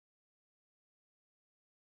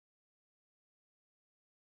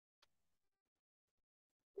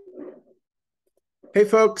Hey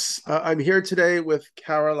folks, I'm here today with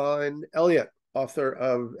Carolyn Elliott, author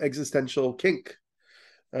of Existential Kink,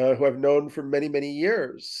 who I've known for many, many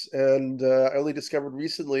years. And I only discovered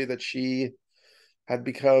recently that she had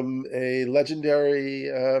become a legendary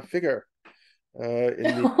figure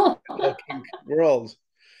in the kink world.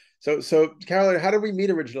 So Carolyn, how did we meet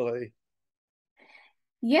originally?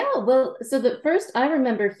 Yeah, well, so the first I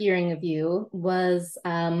remember hearing of you was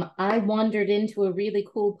I wandered into a really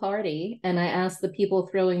cool party and I asked the people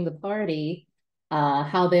throwing the party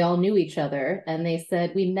how they all knew each other. And they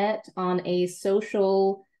said we met on a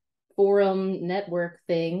social forum network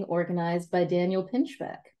thing organized by Daniel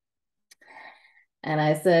Pinchbeck. And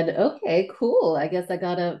I said, okay, cool. I guess I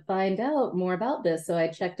gotta find out more about this. So I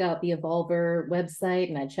checked out the Evolver website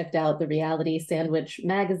and I checked out the Reality Sandwich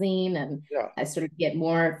magazine and Yeah, I started to get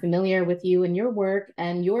more familiar with you and your work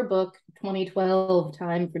and your book, 2012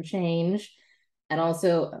 Time for Change. And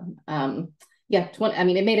also, yeah, 20, I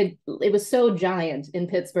mean, it was so giant in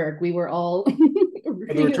Pittsburgh. We were all the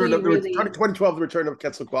return really, of the really 2012, the return of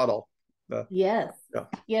Quetzalcoatl. Yes. Yeah,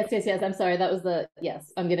 Yes. I'm sorry. That was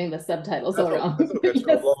yes. I'm getting the subtitles all wrong. that's okay. But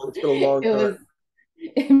yes, It's been a long it was time.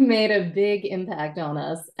 it made a big impact on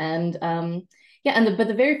us. And yeah, but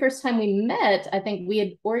the very first time we met, I think we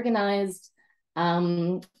had organized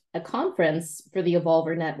a conference for the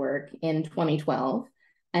Evolver Network in 2012,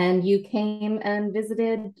 and you came and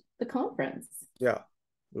visited the conference. Yeah,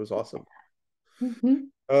 it was awesome. Mhm.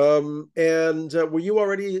 And were you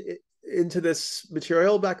already into this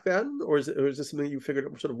material back then, or is this something you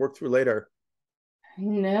figured sort of worked through later?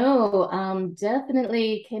 No,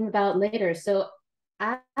 definitely came about later. So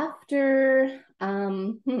after,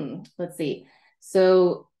 let's see.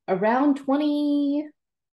 So around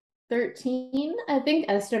 2013, I think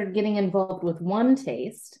I started getting involved with One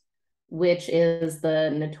Taste, which is the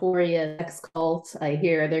notorious sex cult. I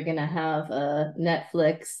hear they're going to have a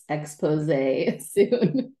Netflix expose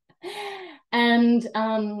soon. And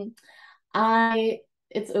I,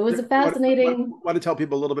 it was a fascinating. Want to tell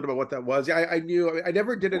people a little bit about what that was? Yeah, I knew. I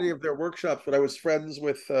never did any of their workshops, but I was friends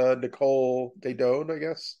with Nicole Daydone, I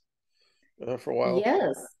guess, for a while.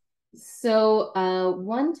 Yes. So,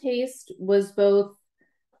 One Taste was both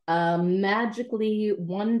magically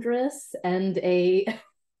wondrous and a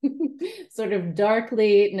sort of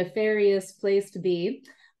darkly nefarious place to be.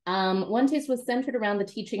 One Taste was centered around the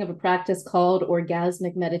teaching of a practice called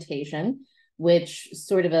orgasmic meditation, which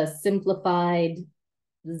sort of a simplified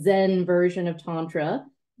Zen version of Tantra,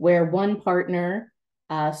 where one partner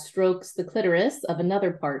strokes the clitoris of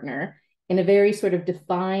another partner in a very sort of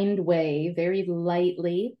defined way, very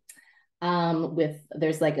lightly. With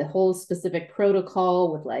there's like a whole specific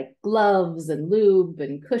protocol with like gloves and lube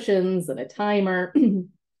and cushions and a timer.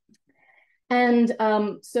 And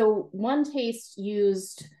so One Taste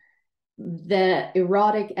used the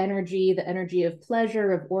erotic energy, the energy of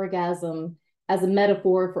pleasure, of orgasm, as a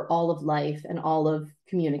metaphor for all of life and all of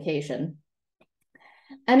communication.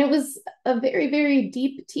 And it was a very, very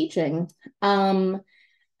deep teaching. And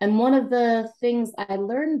one of the things I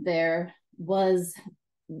learned there was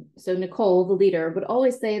so Nicole, the leader, would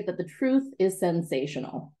always say that the truth is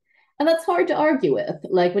sensational. And that's hard to argue with.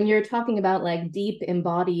 Like when you're talking about like deep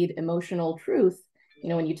embodied emotional truth,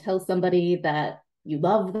 when you tell somebody that you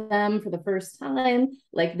love them for the first time,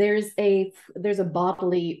 like there's a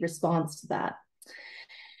bodily response to that.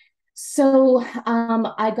 So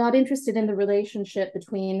I got interested in the relationship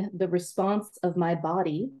between the response of my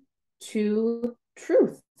body to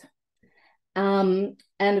truth. And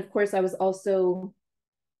of course, I was also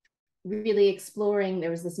really exploring, there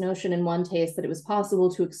was this notion in One Taste that it was possible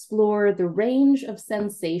to explore the range of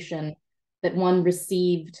sensation that one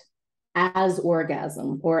received as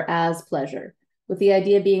orgasm or as pleasure, with the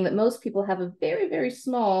idea being that most people have a very, very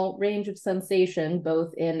small range of sensation,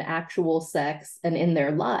 both in actual sex and in their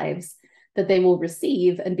lives, that they will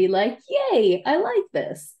receive and be like, yay, I like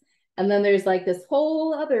this. And then there's like this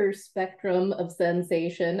whole other spectrum of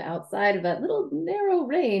sensation outside of that little narrow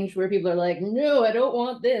range where people are like, no, I don't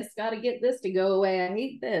want this. Got to get this to go away. I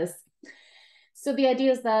hate this. So the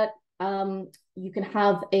idea is that you can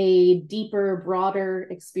have a deeper, broader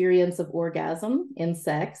experience of orgasm in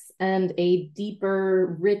sex and a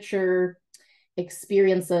deeper, richer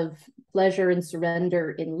experience of pleasure and surrender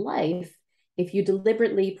in life if you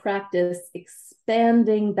deliberately practice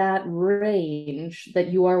expanding that range that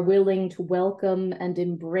you are willing to welcome and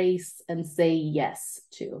embrace and say yes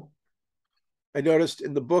to. I noticed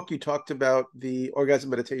in the book you talked about the orgasm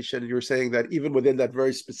meditation, and you were saying that even within that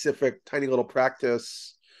very specific tiny little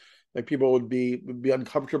practice, like people would be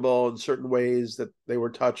uncomfortable in certain ways that they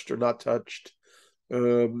were touched or not touched.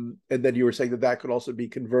 And then you were saying that that could also be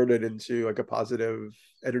converted into like a positive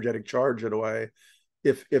energetic charge in a way,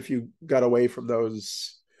 if you got away from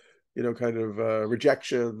those, kind of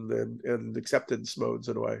rejection and acceptance modes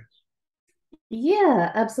in a way.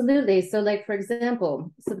 Yeah, absolutely. So, like, for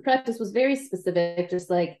example, so the practice was very specific, just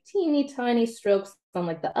like teeny tiny strokes on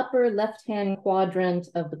like the upper left-hand quadrant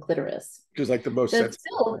of the clitoris. Which is like the most But sensitive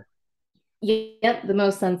still, part. yep, the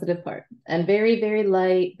most sensitive part. And very, very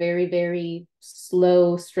light, very, very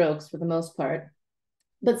slow strokes for the most part.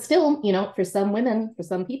 But still, for some women, for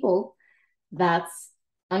some people, that's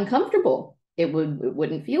uncomfortable. It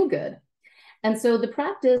wouldn't feel good. And so the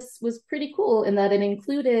practice was pretty cool in that it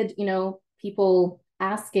included, people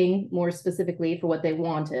asking more specifically for what they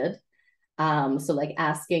wanted. So like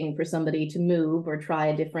asking for somebody to move or try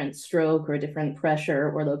a different stroke or a different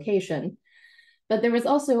pressure or location. But there was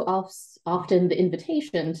also often the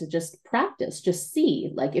invitation to just practice, just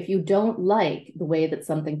see, like if you don't like the way that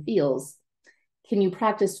something feels, can you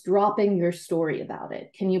practice dropping your story about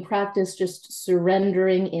it? Can you practice just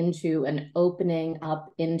surrendering into and opening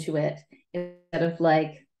up into it instead of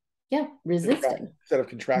like, yeah, resisting? Instead of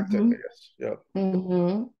contracting, Mm-hmm. I guess. Yeah.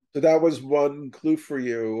 Mm-hmm. So that was one clue for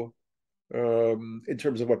you, in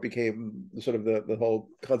terms of what became sort of the whole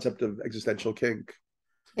concept of existential kink.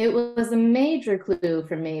 It was a major clue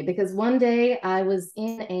for me because one day I was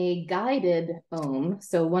in a guided home.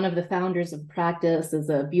 So one of the founders of practice is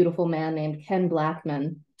a beautiful man named Ken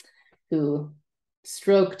Blackman, who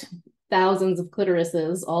stroked thousands of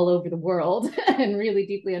clitorises all over the world and really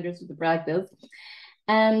deeply understood the practice.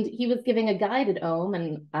 And he was giving a guided OM,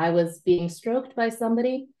 and I was being stroked by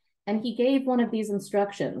somebody. And he gave one of these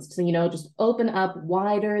instructions to, just open up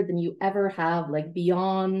wider than you ever have, like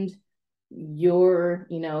beyond your,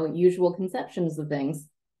 usual conceptions of things.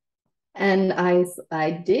 And I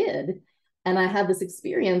did. And I had this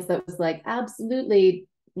experience that was like absolutely,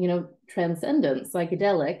 transcendent,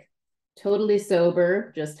 psychedelic, totally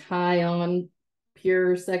sober, just high on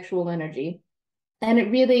pure sexual energy. And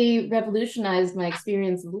it really revolutionized my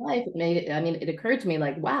experience of life. It occurred to me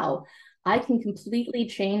like, wow, I can completely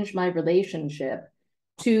change my relationship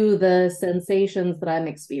to the sensations that I'm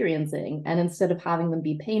experiencing. And instead of having them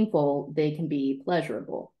be painful, they can be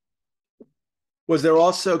pleasurable. Was there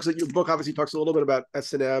also, because your book obviously talks a little bit about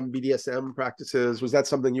S&M, BDSM practices, was that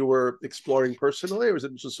something you were exploring personally, or was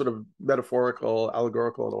it just sort of metaphorical,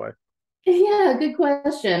 allegorical in a way? Yeah, good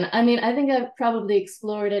question. I think I've probably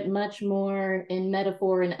explored it much more in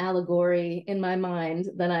metaphor and allegory in my mind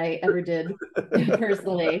than I ever did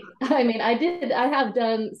personally. I have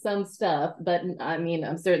done some stuff, but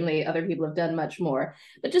I'm certainly other people have done much more.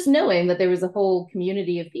 But just knowing that there was a whole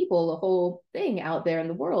community of people, a whole thing out there in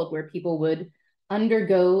the world where people would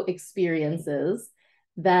undergo experiences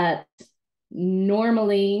that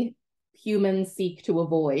normally humans seek to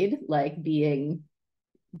avoid, like being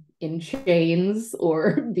in chains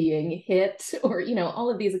or being hit or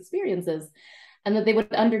all of these experiences, and that they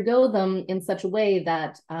would undergo them in such a way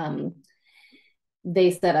that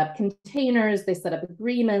they set up containers, they set up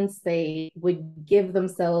agreements, they would give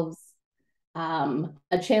themselves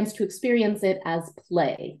a chance to experience it as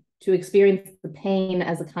play, to experience the pain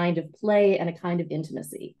as a kind of play and a kind of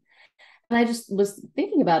intimacy. And I just was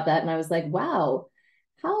thinking about that and I was like, wow,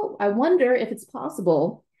 how I wonder if it's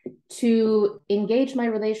possible to engage my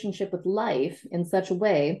relationship with life in such a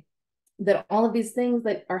way that all of these things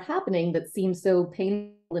that are happening that seem so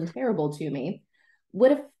painful and terrible to me,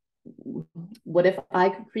 what if I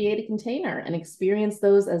could create a container and experience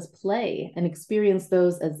those as play and experience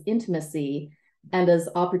those as intimacy and as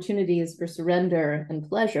opportunities for surrender and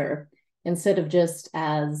pleasure instead of just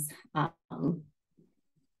as Yeah.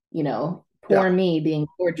 poor me being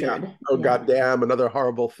Yeah. tortured. Oh, Yeah. goddamn, another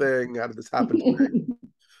horrible thing. How did this happen to me?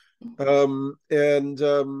 And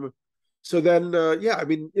so then, yeah,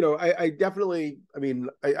 I definitely,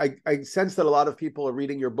 I sense that a lot of people are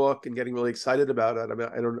reading your book and getting really excited about it.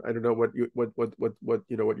 I don't know what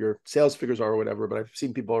what your sales figures are or whatever, but I've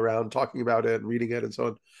seen people around talking about it and reading it and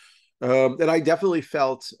so on. And I definitely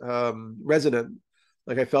felt resonant.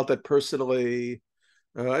 Like I felt that personally,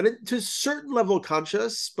 to a certain level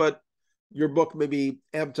conscious, but your book maybe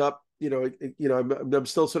amped up. I'm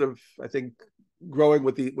still sort of, I think, growing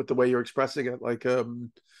with the way you're expressing it, like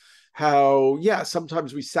how, yeah,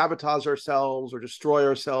 sometimes we sabotage ourselves or destroy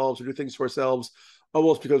ourselves or do things to ourselves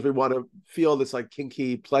almost because we want to feel this like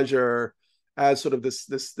kinky pleasure as sort of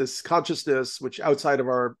this consciousness which outside of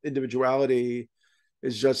our individuality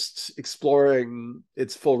is just exploring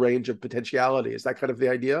its full range of potentiality. Is that kind of the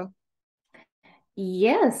idea?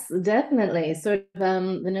 Yes, definitely. Sort of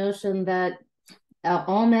the notion that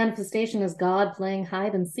all manifestation is God playing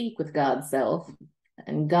hide and seek with God's self.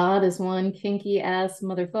 and God is one kinky ass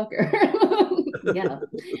motherfucker. Yeah.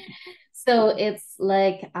 So it's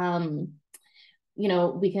like,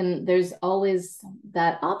 there's always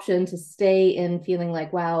that option to stay in feeling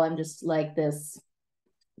like, wow, I'm just like this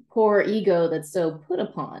poor ego that's so put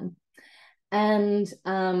upon. And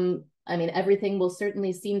everything will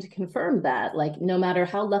certainly seem to confirm that. Like, no matter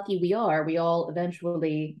how lucky we are, we all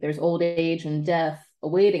eventually, there's old age and death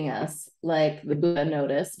awaiting us, like the Buddha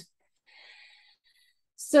noticed.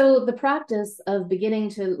 So the practice of beginning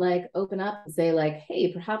to like open up and say like,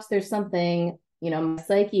 hey, perhaps there's something, my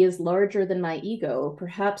psyche is larger than my ego.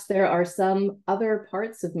 Perhaps there are some other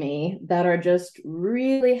parts of me that are just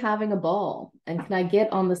really having a ball. And can I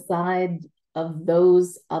get on the side of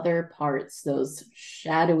those other parts, those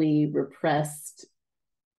shadowy, repressed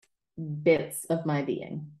bits of my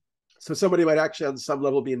being? So somebody might actually on some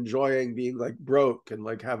level be enjoying being like broke and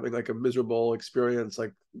like having like a miserable experience,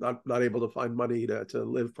 like not able to find money to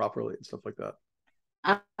live properly and stuff like that.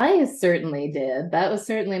 I certainly did. That was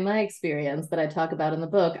certainly my experience that I talk about in the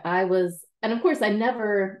book. And of course, I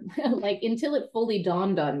never, like, until it fully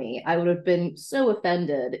dawned on me, I would have been so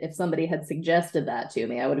offended if somebody had suggested that to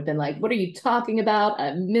me. I would have been like, what are you talking about?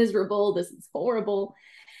 I'm miserable. This is horrible.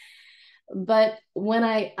 But when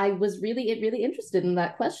I was really interested in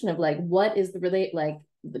that question of like, what is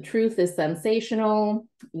the truth is sensational,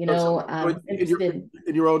 So interested.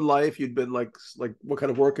 in your own life, you'd been like what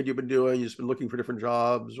kind of work had you been doing? You've just been looking for different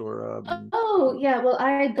jobs, or Oh, yeah. Well,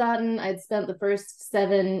 I'd spent the first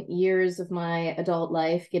 7 years of my adult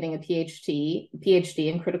life getting a PhD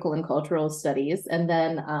in critical and cultural studies. And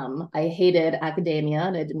then I hated academia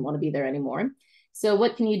and I didn't want to be there anymore. So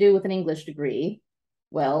what can you do with an English degree?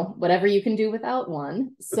 Well, whatever you can do without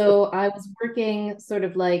one. So I was working sort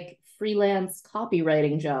of like freelance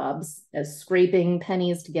copywriting jobs as scraping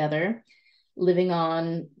pennies together, living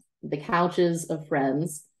on the couches of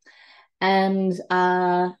friends. And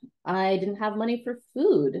I didn't have money for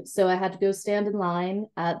food. So I had to go stand in line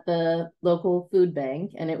at the local food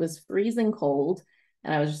bank, and it was freezing cold.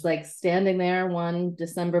 And I was just like standing there one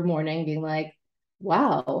December morning being like,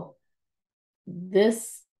 wow,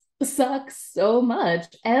 this sucks so much.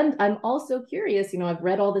 And I'm also curious, I've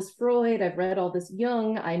read all this Freud, I've read all this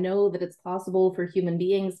Jung. I know that it's possible for human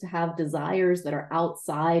beings to have desires that are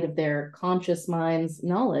outside of their conscious mind's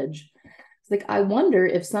knowledge. It's like, I wonder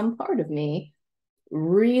if some part of me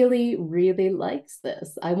really, really likes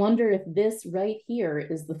this. I wonder if this right here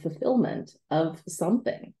is the fulfillment of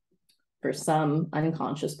something for some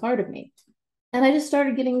unconscious part of me. And I just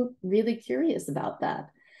started getting really curious about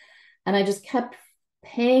that. And I just kept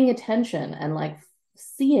paying attention and like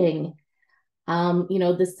seeing,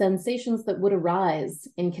 the sensations that would arise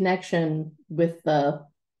in connection with the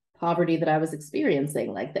poverty that I was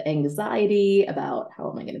experiencing, like the anxiety about how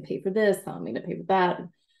am I going to pay for this? How am I going to pay for that? Am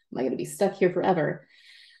I going to be stuck here forever?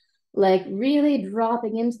 Like really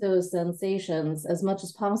dropping into those sensations as much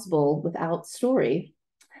as possible without story.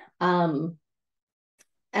 And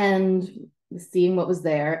seeing what was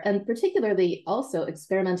there, and particularly also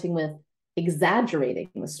experimenting with exaggerating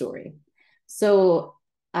the story. So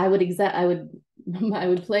I would I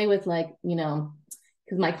would play with like, because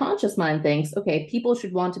my conscious mind thinks, okay, people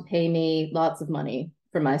should want to pay me lots of money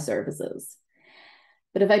for my services.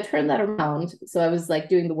 But if I turn that around, so I was like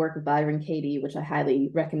doing the work of Byron Katie, which I highly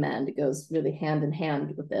recommend. It goes really hand in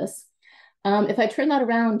hand with this. If I turn that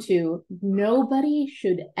around to nobody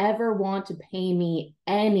should ever want to pay me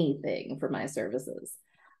anything for my services,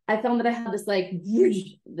 I found that I had this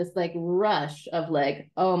like rush of like,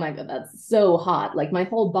 oh my God, that's so hot. Like my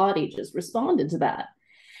whole body just responded to that.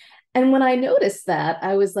 And when I noticed that,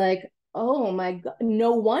 I was like, oh my God,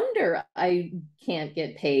 no wonder I can't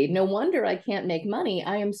get paid. No wonder I can't make money.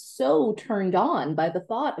 I am so turned on by the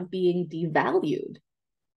thought of being devalued.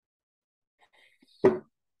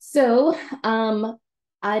 So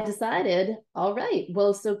I decided, all right,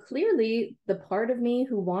 well, so clearly the part of me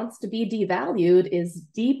who wants to be devalued is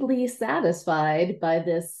deeply satisfied by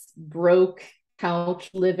this broke,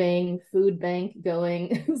 couch living, food bank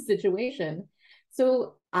going situation.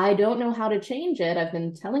 So I don't know how to change it. I've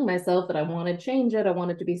been telling myself that I want to change it. I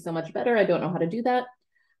want it to be so much better. I don't know how to do that.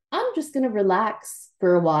 I'm just going to relax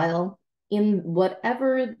for a while in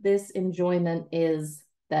whatever this enjoyment is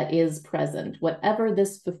that is present, whatever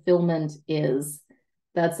this fulfillment is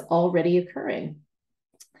that's already occurring.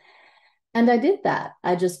 And I did that.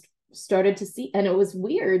 I just started to see, and it was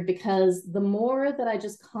weird because the more that I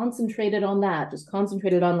just concentrated on that, just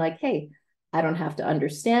concentrated on like, hey, I don't have to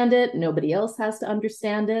understand it. Nobody else has to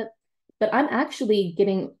understand it. But I'm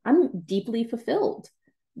deeply fulfilled.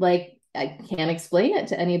 Like, I can't explain it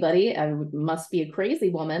to anybody. I must be a crazy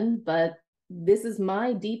woman, but this is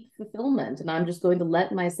my deep fulfillment, and I'm just going to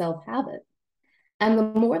let myself have it. And the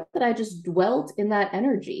more that I just dwelt in that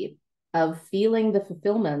energy of feeling the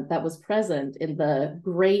fulfillment that was present in the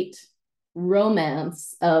great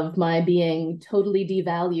romance of my being totally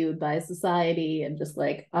devalued by society and just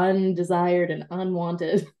like undesired and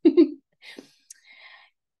unwanted,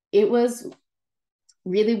 it was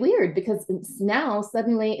really weird, because now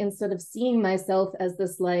suddenly, instead of seeing myself as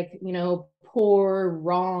this like, you know, poor,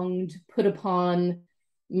 wronged, put upon,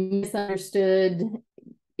 misunderstood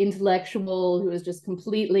intellectual who is just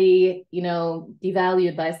completely, you know,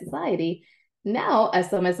 devalued by society, now I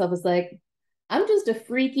saw myself as like, I'm just a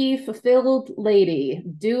freaky, fulfilled lady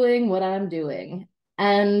doing what I'm doing.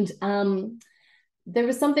 And there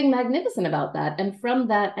was something magnificent about that. And from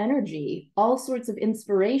that energy, all sorts of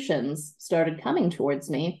inspirations started coming towards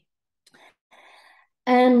me.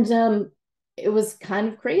 And it was kind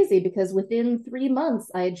of crazy, because within 3 months,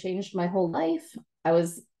 I had changed my whole life.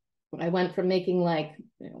 I went from making like,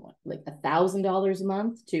 you know, like $1,000 a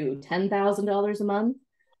month to $10,000 a month.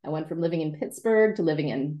 I went from living in Pittsburgh to living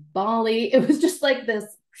in Bali. It was just like this,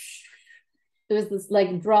 it was this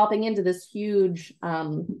like dropping into this huge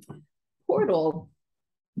portal.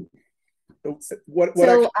 What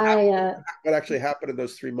actually happened in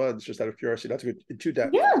those 3 months, just out of curiosity, not to go into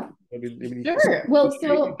depth? Yeah, I mean, sure. Well,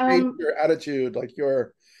 so your attitude, like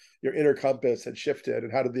your inner compass had shifted,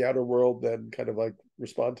 and how did the outer world then kind of like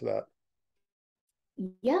respond to that?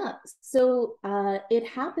 yeah, so it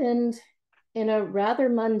happened in a rather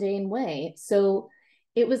mundane way. So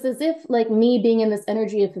it was as if like me being in this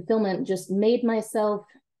energy of fulfillment just made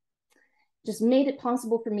it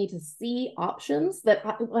possible for me to see options that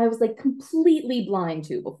I was like completely blind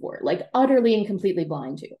to before, like utterly and completely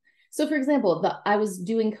blind to. So for example, I was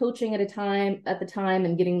doing coaching at the time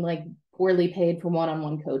and getting like poorly paid for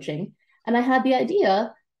one-on-one coaching. And I had the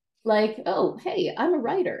idea like, oh, hey, I'm a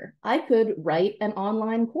writer. I could write an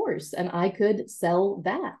online course and I could sell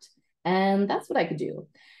that. And that's what I could do.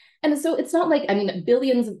 And so it's not like, I mean, not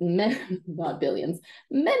billions,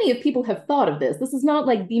 many of people have thought of this. This is not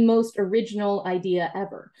like the most original idea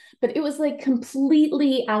ever, but it was like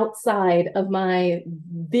completely outside of my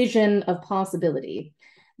vision of possibility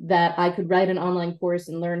that I could write an online course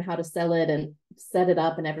and learn how to sell it and set it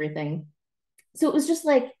up and everything. So it was just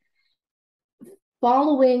like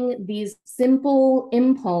following these simple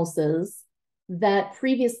impulses that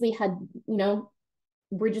previously had, you know,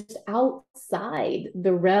 were just outside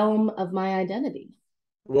the realm of my identity.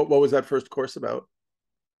 What was that first course about?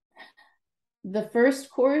 The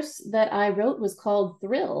first course that I wrote was called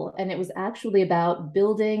Thrill, and it was actually about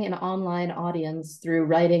building an online audience through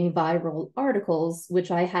writing viral articles,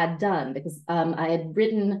 which I had done because I had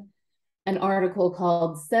written an article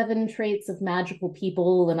called 7 Traits of Magical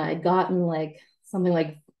People, and I had gotten like something like,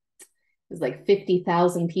 it was like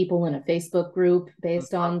 50,000 people in a Facebook group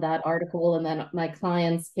based on that article. And then my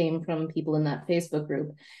clients came from people in that Facebook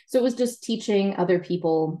group. So it was just teaching other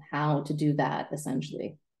people how to do that,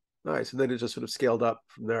 essentially. Nice. And then it just sort of scaled up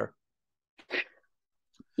from there.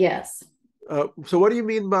 Yes. So what do you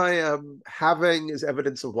mean by having is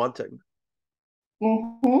evidence of wanting?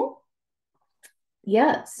 Mm-hmm.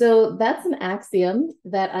 Yeah. So that's an axiom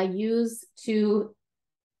that I use to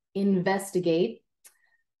investigate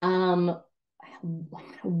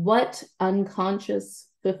what unconscious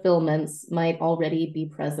fulfillments might already be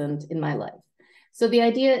present in my life. So the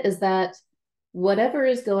idea is that whatever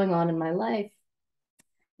is going on in my life,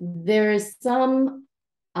 there is some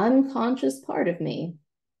unconscious part of me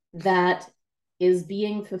that is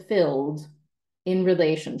being fulfilled in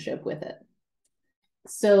relationship with it.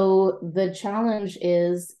 So the challenge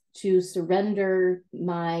is to surrender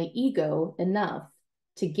my ego enough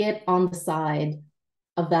to get on the side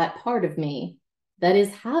of that part of me that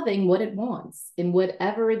is having what it wants in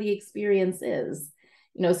whatever the experience is.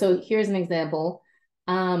 You know, so here's an example.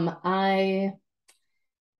 I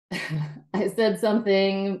I said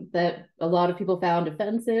something that a lot of people found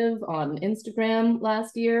offensive on Instagram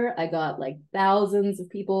last year. I got like thousands of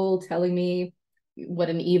people telling me what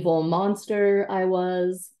an evil monster I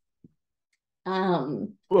was. What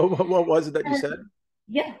was it that you said?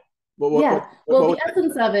 Yeah. What, Well, was the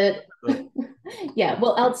essence of it, yeah.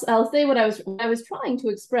 Well, I'll say what I was trying to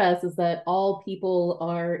express is that all people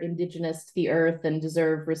are indigenous to the earth and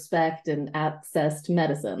deserve respect and access to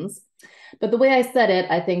medicines. But the way I said it,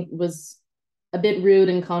 I think, was a bit rude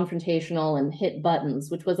and confrontational and hit buttons,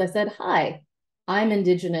 which was I said, "Hi, I'm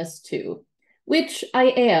indigenous too," which I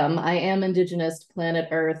am. I am indigenous to planet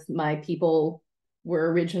Earth. My people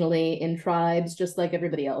were originally in tribes, just like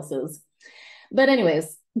everybody else's. But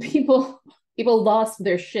anyways, people People lost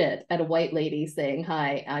their shit at a white lady saying,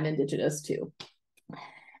 "Hi, I'm Indigenous too."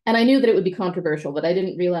 And I knew that it would be controversial, but I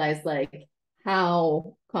didn't realize like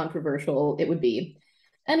how controversial it would be.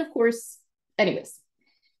 And of course, anyways,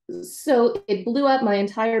 so it blew up my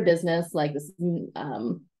entire business. Like this,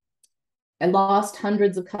 I lost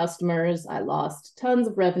hundreds of customers. I lost tons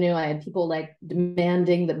of revenue. I had people like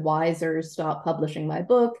demanding that Wiser stop publishing my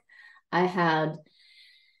book. I had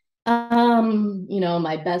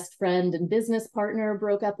my best friend and business partner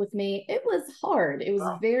broke up with me. It was hard. It was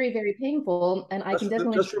Wow. very, very painful. And I can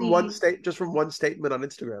definitely see Just from one statement on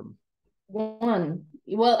Instagram. one.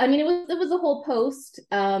 Well, I mean, it was a whole post.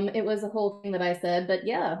 It was a whole thing that I said, but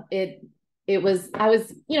yeah, it was I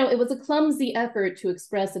was, it was a clumsy effort to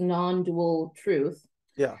express a non-dual truth.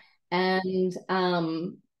 Yeah. And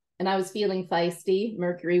I was feeling feisty.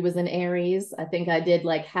 Mercury was in Aries. I think I did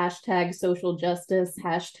like hashtag social justice,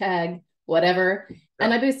 hashtag whatever.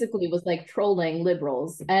 And Yeah. I basically was like trolling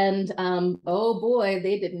liberals. And oh boy,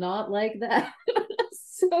 they did not like that.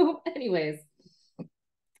 So, anyways,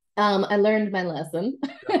 I learned my lesson.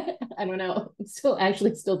 Yeah. I don't know. I'm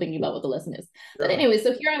still thinking about what the lesson is. But Yeah. anyway,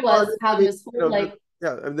 so here I Well, was I having mean, this whole like,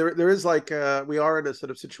 yeah, and there is like we are in a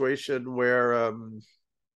sort of situation where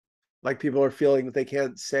like people are feeling that they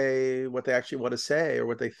can't say what they actually want to say or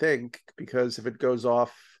what they think because if it goes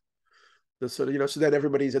off the sort of, so then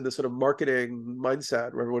everybody's in this sort of marketing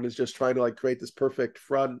mindset where everyone is just trying to like create this perfect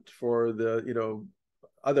front for the,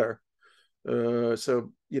 other.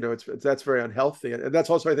 So, it's that's very unhealthy. And that's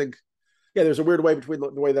also, I think, yeah, there's a weird way between the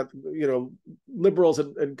way that, liberals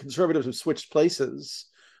and conservatives have switched places.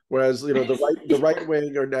 Whereas, the right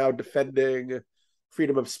wing are now defending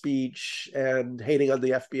freedom of speech and hating on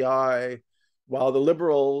the FBI, while the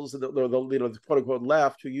liberals and the quote unquote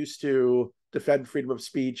left, who used to defend freedom of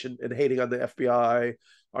speech and hating on the FBI,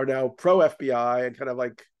 are now pro FBI and kind of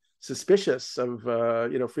like suspicious of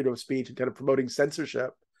freedom of speech and kind of promoting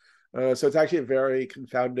censorship. So it's actually a very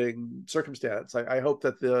confounding circumstance. I hope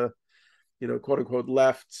that the quote unquote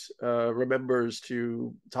left remembers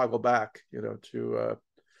to toggle back, to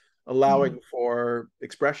allowing for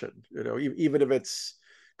expression, even if it's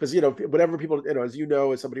because, whatever people, as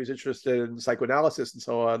as somebody who's interested in psychoanalysis and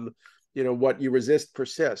so on, what you resist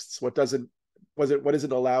persists. What isn't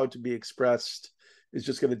allowed to be expressed is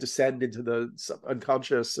just going to descend into the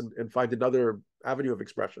unconscious and find another avenue of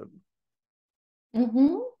expression.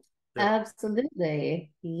 mm-hmm, Yeah.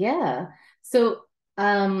 absolutely. Yeah. So,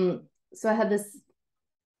 so I had this,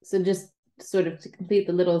 so just sort of to complete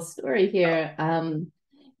the little story here,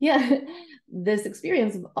 yeah, this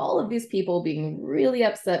experience of all of these people being really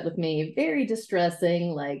upset with me, very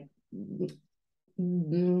distressing, like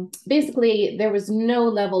basically there was no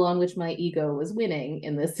level on which my ego was winning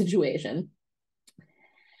in this situation.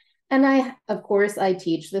 And of course, I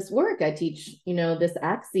teach this work. I teach, this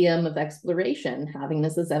axiom of exploration, having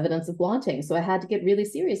this as evidence of wanting. So I had to get really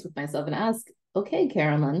serious with myself and ask, okay,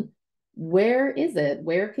 Carolyn, where is it?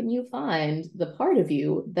 Where can you find the part of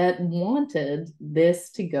you that wanted this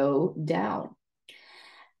to go down?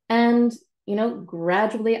 And,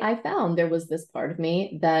 gradually I found there was this part of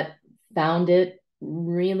me that found it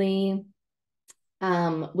really,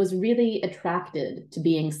 was really attracted to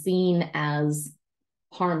being seen as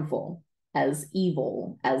harmful, as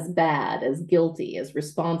evil, as bad, as guilty, as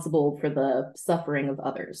responsible for the suffering of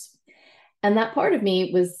others. And that part of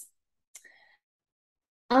me was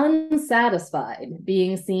unsatisfied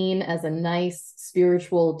being seen as a nice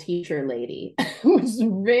spiritual teacher lady, was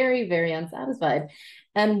very, very unsatisfied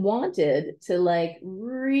and wanted to like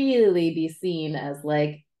really be seen as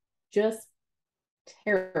like just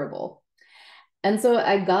terrible. And so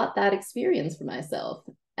I got that experience for myself.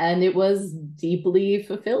 And it was deeply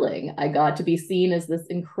fulfilling. I got to be seen as this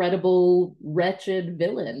incredible, wretched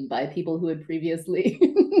villain by people who had previously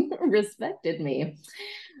respected me.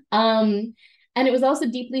 And it was also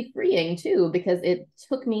deeply freeing too, because it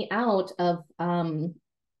took me out of,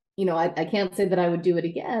 I can't say that I would do it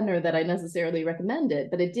again or that I necessarily recommend it,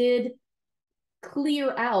 but it did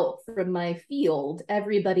clear out from my field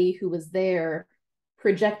everybody who was there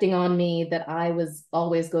projecting on me that I was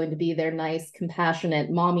always going to be their nice, compassionate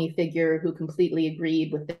mommy figure who completely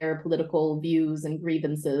agreed with their political views and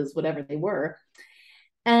grievances, whatever they were,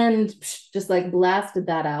 and just like blasted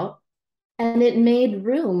that out. And it made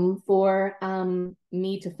room for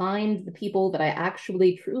me to find the people that I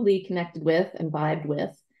actually truly connected with and vibed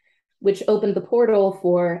with, which opened the portal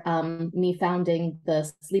for me founding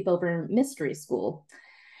the Sleepover Mystery School,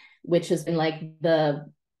 which has been like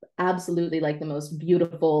absolutely like the most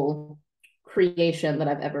beautiful creation that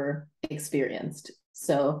I've ever experienced.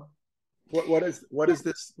 So What is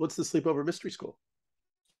this? What's the Sleepover Mystery School?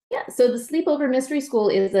 Yeah, so the Sleepover Mystery School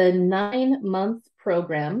is a 9-month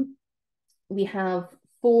program. We have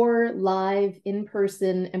 4 live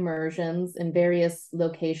in-person immersions in various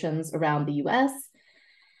locations around the US.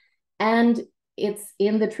 And it's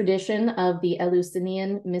in the tradition of the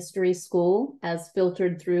Eleusinian Mystery School as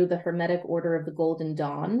filtered through the Hermetic Order of the Golden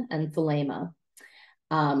Dawn and Thelema,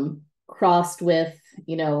 crossed with,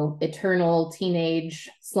 eternal teenage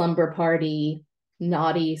slumber party,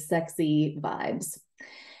 naughty, sexy vibes.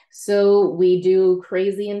 So we do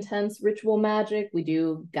crazy intense ritual magic. We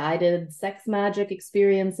do guided sex magic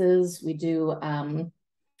experiences. We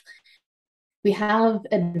have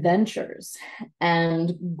adventures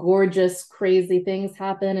and gorgeous, crazy things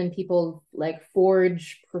happen, and people like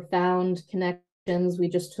forge profound connections. We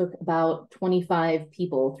just took about 25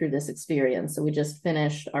 people through this experience. So we just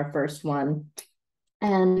finished our first one.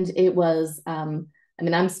 And it was, I'm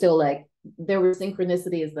still like, there were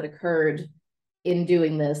synchronicities that occurred in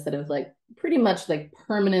doing this that have like pretty much like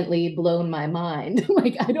permanently blown my mind.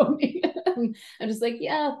 Like I don't I'm just like,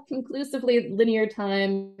 yeah, conclusively linear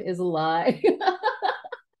time is a lie.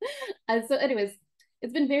 And so anyways,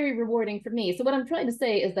 it's been very rewarding for me. So what I'm trying to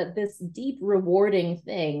say is that this deep rewarding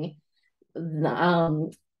thing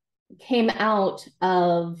came out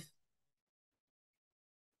of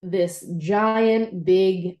this giant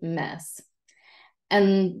big mess.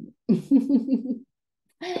 And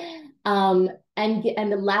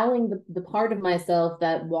and allowing the part of myself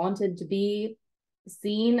that wanted to be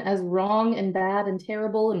seen as wrong and bad and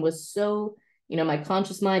terrible and was so, my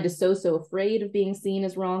conscious mind is so afraid of being seen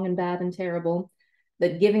as wrong and bad and terrible,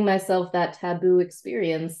 that giving myself that taboo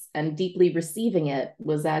experience and deeply receiving it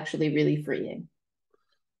was actually really freeing.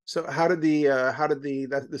 So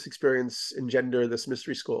this experience engender this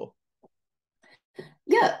mystery school?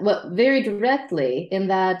 Yeah, well, very directly in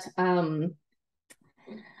that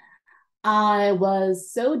I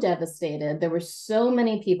was so devastated. There were so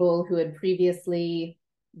many people who had previously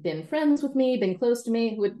been friends with me, been close to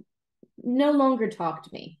me, who would no longer talk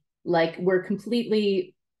to me. Like, were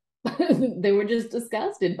completely, they were just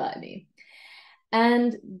disgusted by me.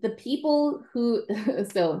 And the people who,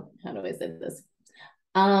 so how do I say this?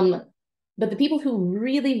 But the people who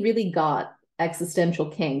really, really got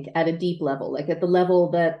existential kink at a deep level, like at the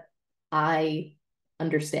level that I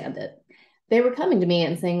understand it, they were coming to me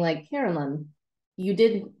and saying, like, Carolyn, you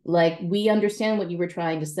did, like, we understand what you were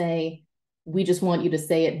trying to say. We just want you to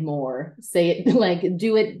say it more. Say it, like,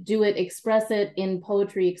 do it, express it in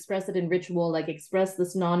poetry, express it in ritual, like, express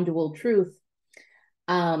this non-dual truth.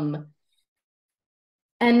 And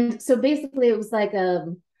so basically it was like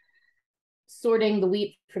sorting the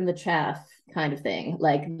wheat from the chaff kind of thing.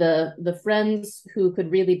 Like the friends who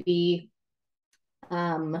could really be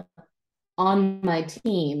on my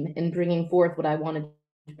team in bringing forth what I wanted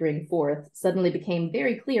to bring forth suddenly became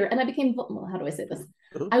very clear. And I became, how do I say this?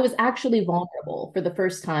 I was actually vulnerable for the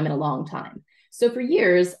first time in a long time. So for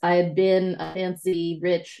years, I had been a fancy,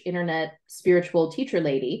 rich internet spiritual teacher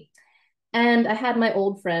lady. And I had my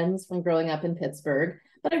old friends from growing up in Pittsburgh,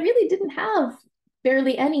 but I really didn't have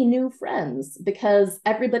barely any new friends because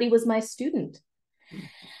everybody was my student.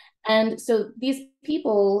 And so these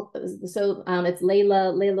people, it's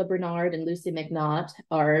Layla Bernard and Lucy McNaught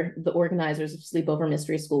are the organizers of Sleepover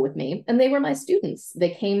Mystery School with me. And they were my students.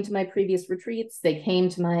 They came to my previous retreats. They came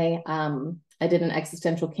to my, I did an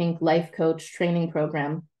Existential Kink life coach training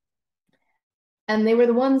program. And they were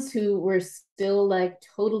the ones who were still like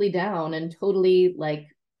totally down and totally like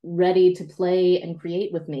ready to play and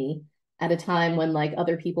create with me at a time when like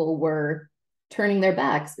other people were turning their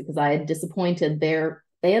backs because I had disappointed their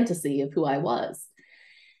fantasy of who I was.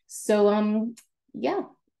 So yeah,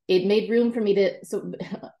 it made room for me to, so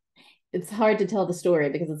it's hard to tell the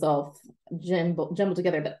story because it's all jumbled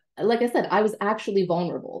together. But like I said, I was actually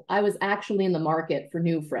vulnerable. I was actually in the market for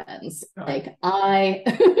new friends. Like I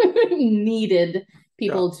needed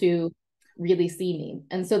people to really see me.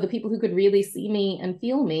 And so the people who could really see me and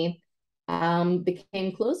feel me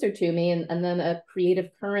became closer to me. And then a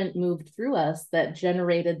creative current moved through us that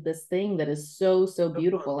generated this thing that is so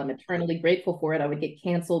beautiful. I'm eternally grateful for it. I would get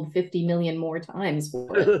canceled 50 million more times for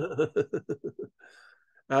it.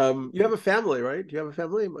 You have a family, right? Do you have a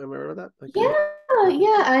family? Am I right with that? Like, yeah.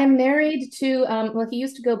 I'm married to, well, he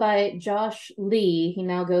used to go by Josh Lee. He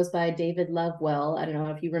now goes by David Lovewell. I don't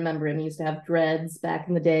know if you remember him. He used to have dreads back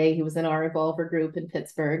in the day. He was in our Evolver group in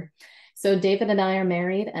Pittsburgh. So David and I are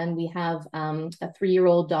married, and we have a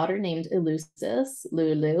 3-year-old daughter named Eleusis,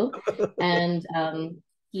 Lulu. And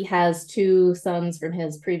he has 2 sons from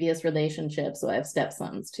his previous relationship. So I have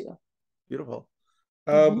stepsons too. Beautiful.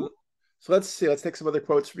 So let's see. Let's take some other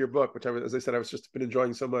quotes from your book, which as I said, I was just been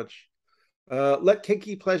enjoying so much. Let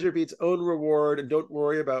kinky pleasure be its own reward and don't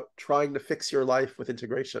worry about trying to fix your life with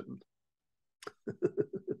integration.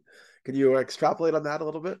 Can you extrapolate on that a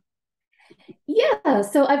little bit? Yeah,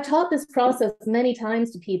 so I've taught this process many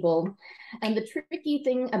times to people, and the tricky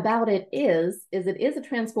thing about it is it is a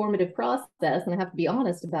transformative process, and I have to be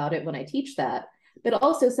honest about it when I teach that. But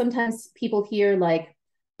also sometimes people hear like,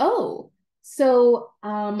 "Oh, so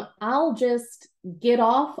I'll just get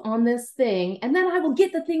off on this thing, and then I will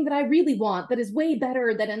get the thing that I really want, that is way better,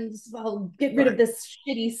 and I'll get rid of Right. this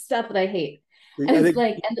shitty stuff that I hate." And I it's think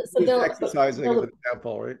like, and so used they'll, exercising as they'll an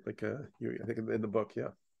example, right? Like I think in the book,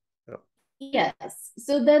 yeah. Yeah. Yes.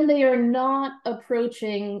 So then they are not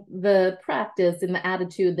approaching the practice in the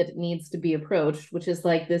attitude that it needs to be approached, which is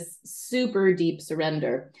like this super deep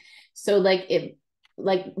surrender. So like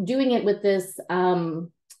doing it with this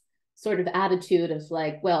sort of attitude of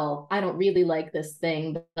like, well, I don't really like this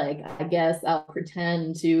thing, but like I guess I'll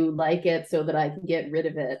pretend to like it so that I can get rid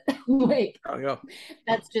of it. Like Oh, yeah.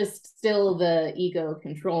 that's just still the ego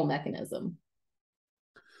control mechanism.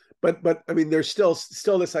 But I mean, there's still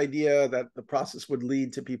this idea that the process would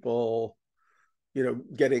lead to people,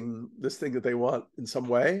 getting this thing that they want in some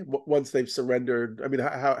way once they've surrendered. I mean,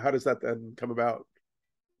 how does that then come about?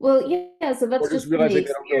 Well, yeah, so Or that's just just been the realizing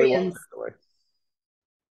they don't really want it experience. anyway.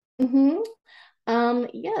 Mm-hmm.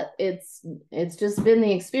 Yeah, it's just been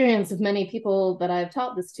the experience of many people that I've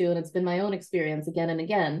taught this to, and it's been my own experience again and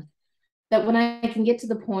again, that when I can get to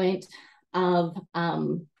the point of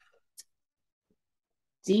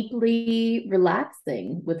deeply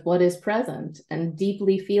relaxing with what is present and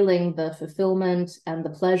deeply feeling the fulfillment and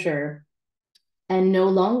the pleasure and no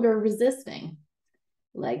longer resisting,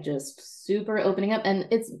 like just super opening up. And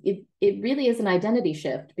it really is an identity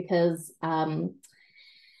shift because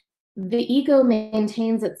the ego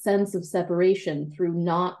maintains its sense of separation through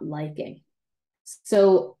not liking.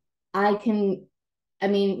 So I can, I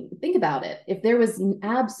mean, think about it. If there was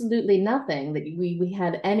absolutely nothing that we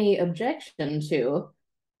had any objection to,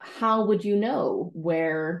 how would you know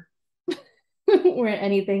where where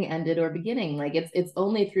anything ended or beginning? Like it's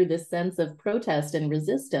only through this sense of protest and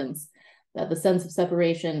resistance that the sense of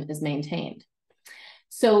separation is maintained.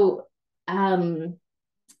 So let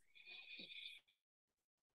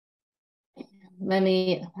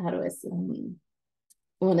me, how do I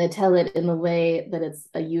want to tell it in the way that it's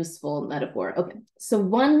a useful metaphor? Okay. So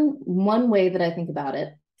one way that I think about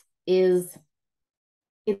it is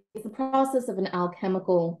it's the process of an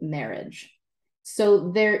alchemical marriage.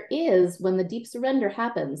 So there is, when the deep surrender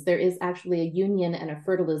happens, there is actually a union and a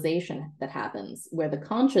fertilization that happens where the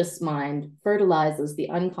conscious mind fertilizes the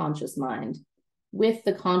unconscious mind with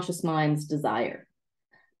the conscious mind's desire.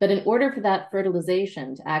 But in order for that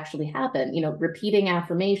fertilization to actually happen, repeating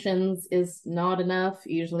affirmations is not enough.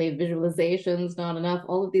 Usually visualizations not enough.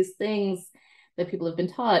 All of these things that people have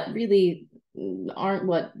been taught really aren't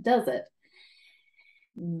what does it.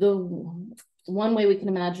 The one way we can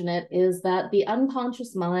imagine it is that the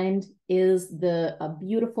unconscious mind is a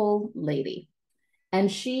beautiful lady.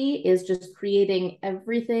 And she is just creating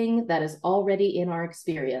everything that is already in our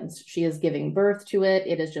experience. She is giving birth to it.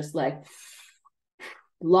 It is just like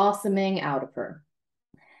blossoming out of her.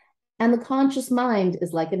 And the conscious mind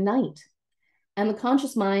is like a knight. And the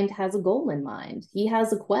conscious mind has a goal in mind. He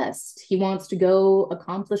has a quest. He wants to go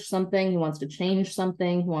accomplish something. He wants to change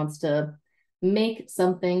something. He wants to make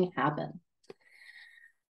something happen.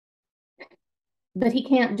 But he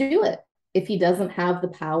can't do it if he doesn't have the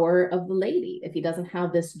power of the lady, if he doesn't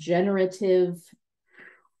have this generative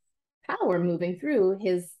power moving through,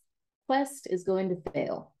 his quest is going to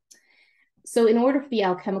fail. So in order for the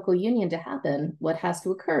alchemical union to happen, what has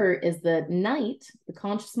to occur is the knight, the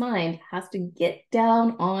conscious mind, has to get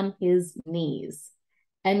down on his knees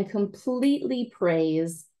and completely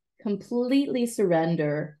praise, completely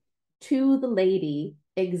surrender to the lady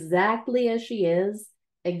exactly as she is,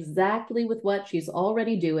 exactly with what she's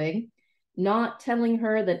already doing, not telling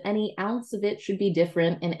her that any ounce of it should be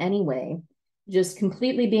different in any way, just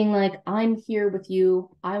completely being like, I'm here with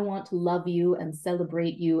you. I want to love you and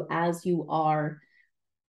celebrate you as you are.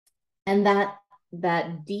 And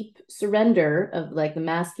that deep surrender of like the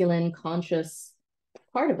masculine conscious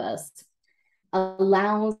part of us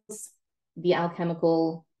allows the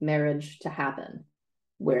alchemical marriage to happen,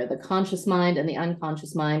 where the conscious mind and the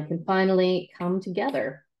unconscious mind can finally come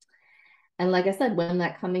together. And like I said, when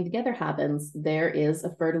that coming together happens, there is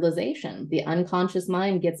a fertilization. The unconscious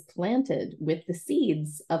mind gets planted with the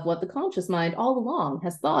seeds of what the conscious mind all along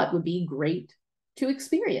has thought would be great to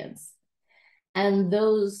experience. And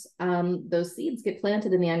those seeds get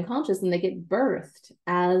planted in the unconscious and they get birthed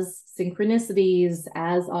as synchronicities,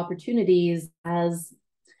 as opportunities, as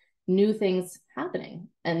new things happening,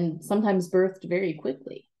 and sometimes birthed very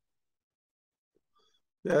quickly.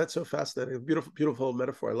 Yeah, that's so fascinating. Beautiful, beautiful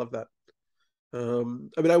metaphor. I love that.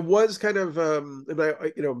 I mean, I was kind of, I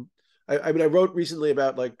mean, I wrote recently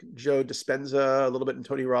about like Joe Dispenza, a little bit, in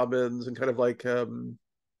Tony Robbins, and kind of like some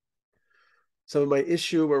of my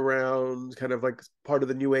issue around kind of like part of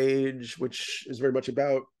the new age, which is very much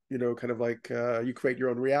about, kind of like you create your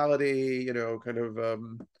own reality, kind of,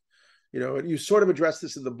 and you sort of address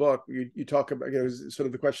this in the book. You talk about, sort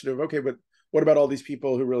of the question of, okay, but what about all these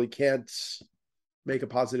people who really can't make a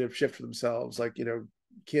positive shift for themselves, like,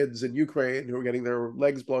 kids in Ukraine who are getting their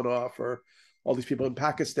legs blown off, or all these people in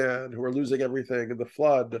Pakistan who are losing everything in the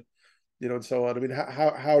flood, and so on. I mean,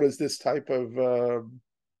 how does this type of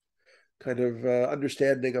kind of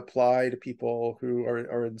understanding apply to people who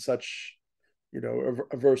are in such,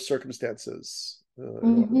 averse circumstances?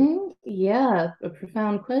 Yeah, a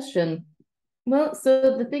profound question. Well,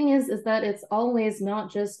 so the thing is that it's always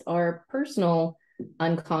not just our personal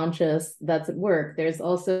unconscious that's at work. There's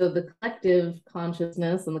also the collective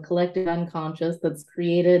consciousness and the collective unconscious that's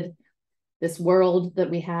created this world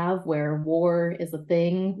that we have, where war is a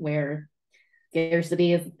thing, where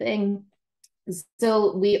scarcity is a thing.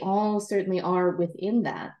 So we all certainly are within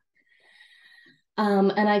that.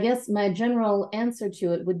 And I guess my general answer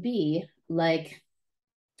to it would be like,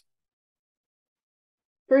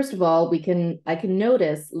 first of all, I can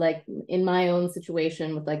notice, like, in my own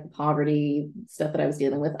situation with like the poverty stuff that I was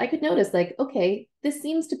dealing with, I could notice like, okay, this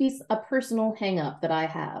seems to be a personal hang up that I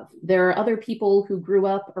have. There are other people who grew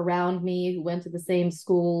up around me, who went to the same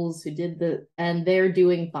schools, and they're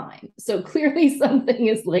doing fine. So clearly something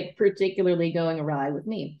is like particularly going awry with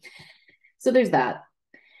me. So there's that.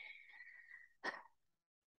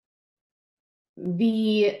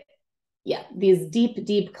 These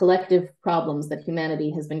deep collective problems that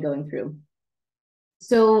humanity has been going through.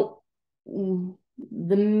 So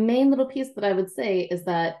the main little piece that I would say is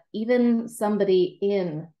that even somebody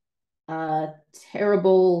in a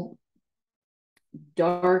terrible,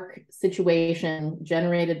 dark situation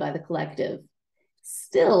generated by the collective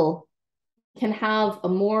still can have a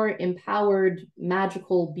more empowered,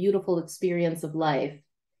 magical, beautiful experience of life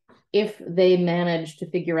if they manage to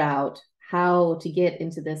figure out how to get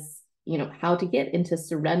into this, how to get into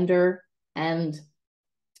surrender and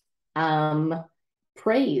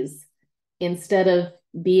praise, instead of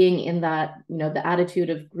being in that, the attitude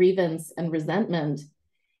of grievance and resentment.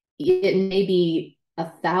 It may be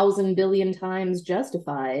 1,000 billion times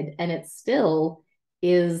justified, and it still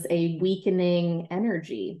is a weakening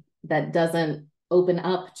energy that doesn't open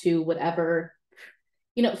up to whatever,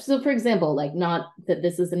 so for example, like, not that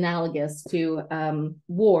this is analogous to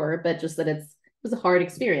war, but just that it was a hard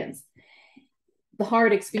experience. The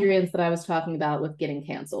hard experience that I was talking about with getting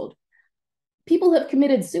canceled. People have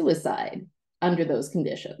committed suicide under those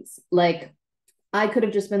conditions. Like, I could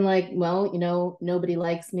have just been like, well, nobody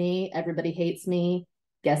likes me, everybody hates me,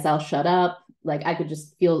 guess I'll shut up. Like, I could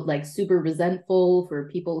just feel like super resentful for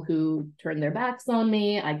people who turn their backs on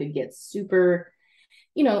me. I could get super,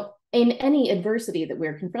 in any adversity that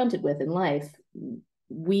we're confronted with in life,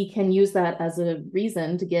 we can use that as a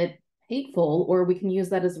reason to get hateful, or we can use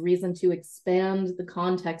that as a reason to expand the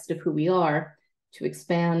context of who we are, to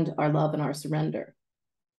expand our love and our surrender.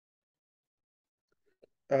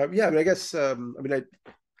 Yeah, I mean, I guess, yeah,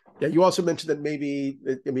 you also mentioned that maybe,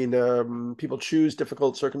 people choose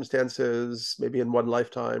difficult circumstances, maybe in one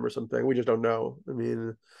lifetime or something. We just don't know. I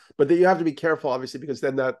mean, but that you have to be careful, obviously, because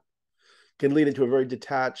then that can lead into a very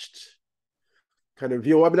detached kind of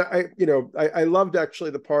view. I mean, I loved actually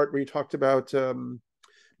the part where you talked about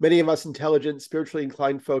many of us intelligent, spiritually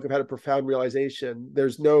inclined folk have had a profound realization.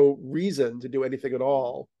 There's no reason to do anything at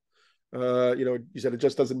all. You said it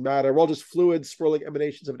just doesn't matter. We're all just fluid, swirling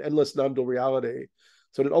emanations of an endless non-dual reality.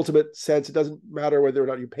 So in an ultimate sense, it doesn't matter whether or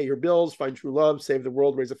not you pay your bills, find true love, save the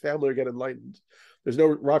world, raise a family, or get enlightened. There's no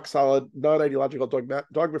rock solid, non-ideological,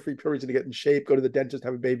 dogma-free pure reason to get in shape, go to the dentist,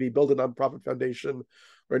 have a baby, build a nonprofit foundation,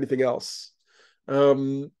 or anything else.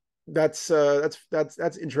 That's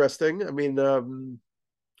interesting. I mean,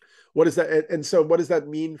 what is that? And so what does that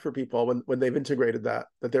mean for people when they've integrated that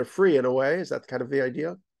they're free in a way? Is that kind of the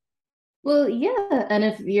idea? Well, yeah. And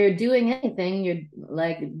if you're doing anything, you're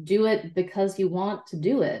like, do it because you want to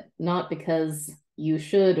do it, not because you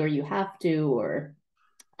should or you have to, or,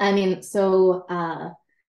 I mean, so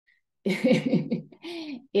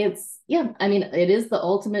it's, yeah, I mean, it is the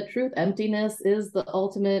ultimate truth. Emptiness is the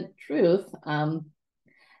ultimate truth.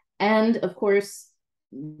 And of course,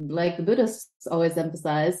 like the Buddhists always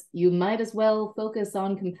emphasize, you might as well focus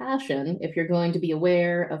on compassion if you're going to be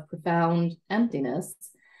aware of profound emptiness.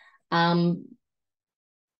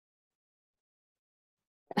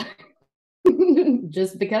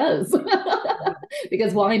 just because.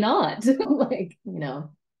 Because why not? Like, you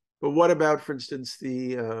know. But what about, for instance,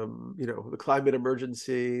 the climate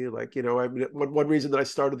emergency? Like, I mean, one reason that I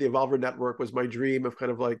started the Evolver Network was my dream of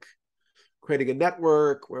kind of like creating a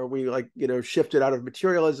network where we shifted out of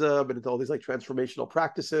materialism and into all these like transformational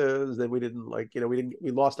practices. Then we didn't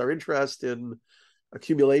we lost our interest in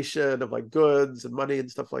accumulation of like goods and money and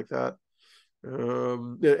stuff like that.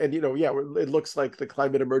 And it looks like the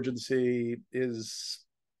climate emergency is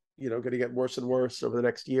going to get worse and worse over the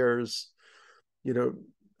next years.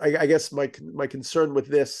 I guess my concern with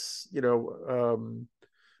this, which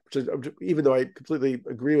is, even though I completely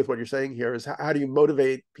agree with what you're saying here, is how do you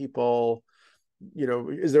motivate people?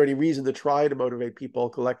 Is there any reason to try to motivate people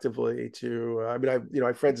collectively to? I mean, I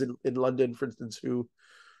have friends in London, for instance, who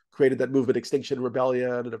created that movement Extinction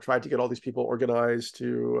Rebellion, and have tried to get all these people organized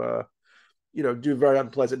to do very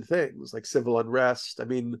unpleasant things like civil unrest. I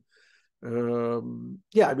mean, I'm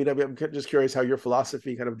just curious how your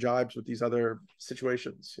philosophy kind of jibes with these other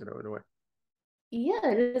situations, in a way. Yeah,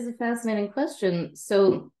 it is a fascinating question.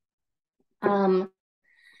 So,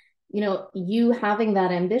 you having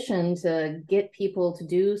that ambition to get people to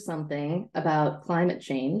do something about climate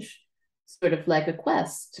change, sort of like a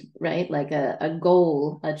quest, right? Like a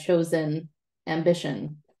goal, a chosen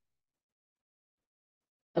ambition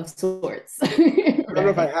of sorts. I don't know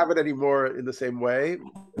if I Right? have it anymore in the same way,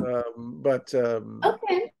 but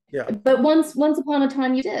Okay. yeah. But once upon a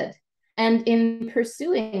time you did. And in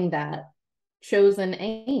pursuing that chosen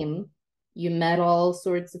aim, you met all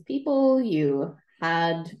sorts of people, you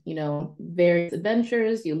had, various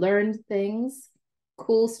adventures, you learned things,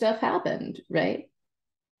 cool stuff happened, right?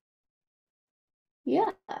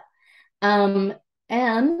 Yeah.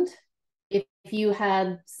 And if you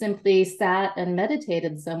had simply sat and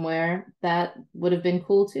meditated somewhere, that would have been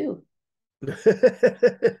cool too.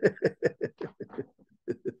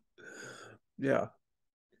 Yeah.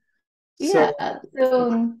 So,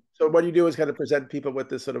 Yeah. So what you do is kind of present people with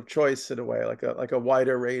this sort of choice in a way, like a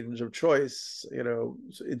wider range of choice,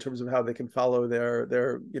 in terms of how they can follow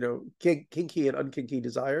their kinky and unkinky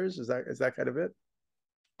desires. Is that kind of it?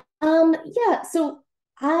 yeah, so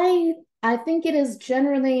I think it is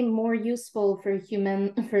generally more useful for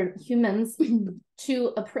humans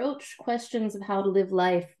to approach questions of how to live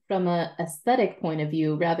life from a aesthetic point of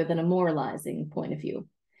view rather than a moralizing point of view.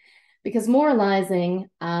 Because moralizing,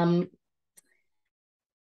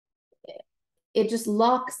 it just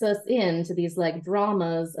locks us into these like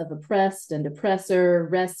dramas of oppressed and oppressor,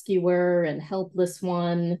 rescuer and helpless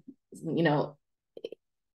one. You know,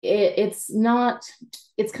 it's not,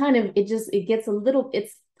 it's kind of, it gets a little,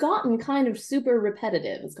 it's gotten kind of super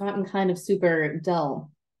repetitive. It's gotten kind of super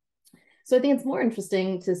dull. So I think it's more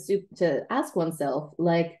interesting to ask oneself,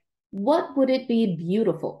 like, what would it be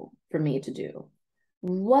beautiful for me to do?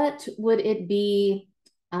 What would it be,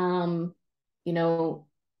 you know,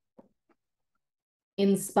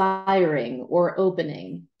 inspiring or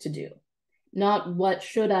opening to do? Not what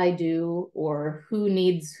should I do or who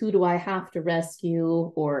do I have to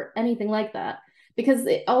rescue or anything like that. Because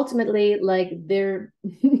ultimately, like, we're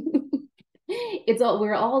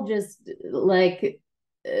all just like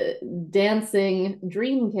dancing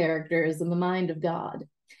dream characters in the mind of God.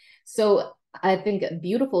 So I think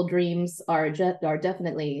beautiful dreams are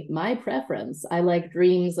definitely my preference. I like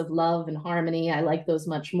dreams of love and harmony. I like those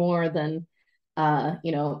much more than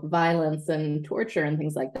violence and torture and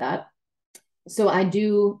things like that. So I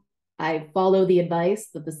follow the advice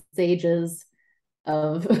that the sages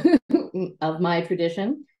of of my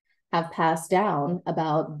tradition have passed down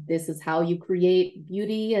about this is how you create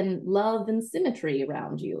beauty and love and symmetry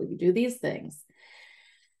around you. You do these things.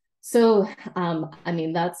 So, I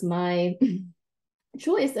mean, that's my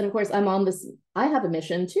choice. And of course, I have a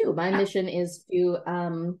mission too. My mission is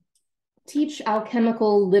to teach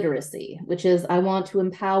alchemical literacy, which is I want to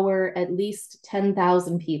empower at least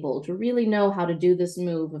 10,000 people to really know how to do this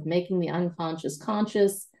move of making the unconscious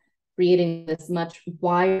conscious, creating this much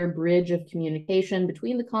wider bridge of communication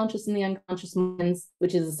between the conscious and the unconscious minds,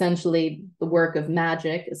 which is essentially the work of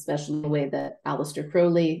magic, especially the way that Aleister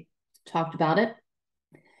Crowley talked about it.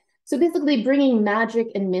 So basically bringing magic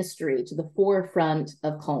and mystery to the forefront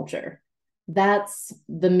of culture. That's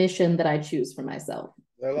the mission that I choose for myself.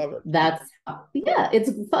 I love it. Yeah,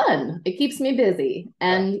 it's fun. It keeps me busy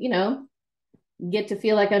Yeah. and, get to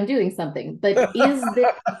feel like I'm doing something. But is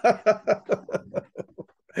there,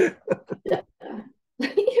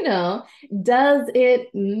 does it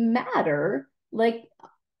matter? Like,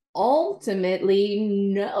 ultimately,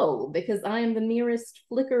 no, because I am the merest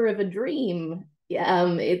flicker of a dream.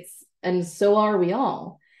 And so are we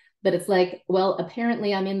all. But it's like, well,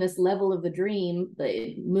 apparently I'm in this level of the dream, but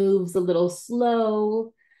it moves a little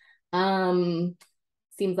slow. Um,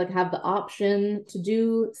 Seems like I have the option to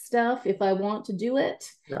do stuff if I want to do it.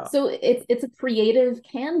 Yeah. So it's a creative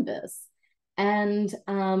canvas. And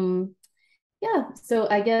yeah, so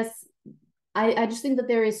I guess I just think that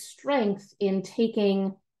there is strength in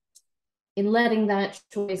letting that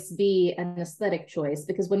choice be an aesthetic choice,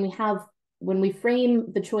 because when we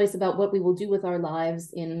frame the choice about what we will do with our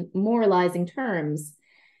lives in moralizing terms,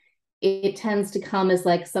 it tends to come as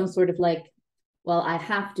like some sort of like, well, I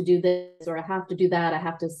have to do this or I have to do that. I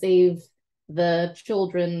have to save the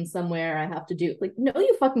children somewhere. I have to do like, no,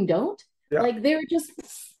 you fucking don't. Yeah. Like they're just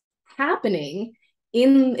happening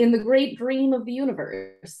in the great dream of the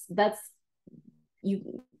universe. That's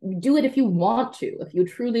you do it if you want to, if you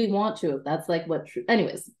truly want to, if that's like what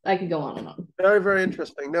anyways, I could go on and on. Very, very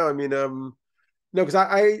interesting. No, I mean, no, because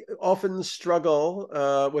I often struggle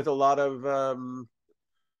with a lot of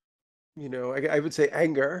I would say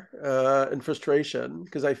anger and frustration,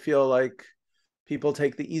 because I feel like people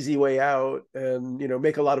take the easy way out and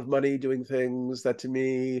make a lot of money doing things that to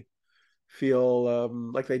me feel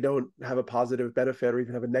like they don't have a positive benefit or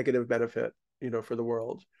even have a negative benefit for the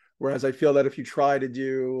world. Whereas I feel that if you try to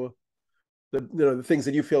do the things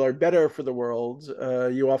that you feel are better for the world,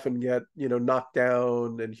 you often get knocked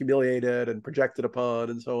down and humiliated and projected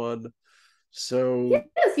upon and so on. So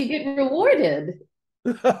Yes, you get rewarded.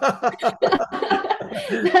 That's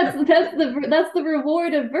the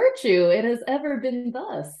reward of virtue. It has ever been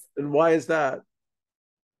thus. And why is that?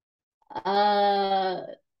 Uh,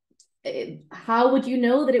 how would you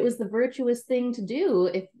know that it was the virtuous thing to do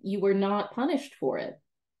if you were not punished for it?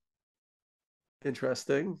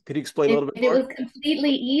 Interesting. Could you explain a If little bit it more? was completely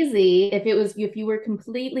easy, if you were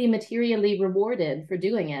completely materially rewarded for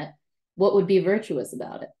doing it, what would be virtuous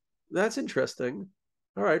about it? That's interesting.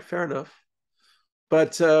 All right, fair enough.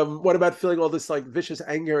 But what about feeling all this like vicious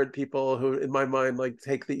anger at people who, in my mind, like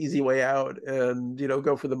take the easy way out and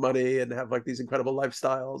go for the money and have like these incredible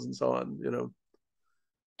lifestyles and so on?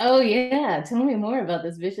 Oh yeah, tell me more about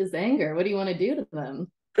this vicious anger. What do you want to do to them?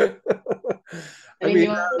 I I mean, mean, you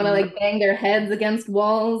want to like bang their heads against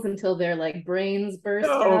walls until their like brains burst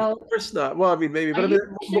no, of out? course not. Well, I mean, maybe, Are but I you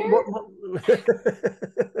mean, sure?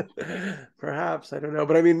 perhaps I don't know.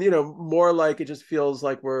 But I mean, more like it just feels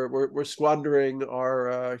like we're squandering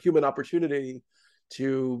our human opportunity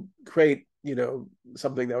to create,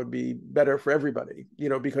 something that would be better for everybody.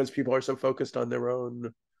 Because people are so focused on their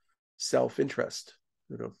own self-interest.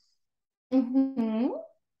 Mm-hmm.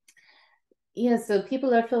 Yeah, so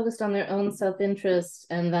people are focused on their own self-interest,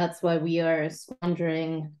 and that's why we are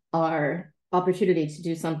squandering our opportunity to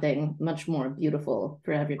do something much more beautiful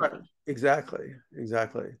for Right. everybody. Exactly.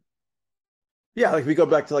 Exactly. Yeah, like we go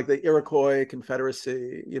back to like the Iroquois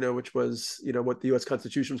Confederacy, which was, what the U.S.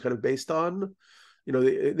 Constitution was kind of based on.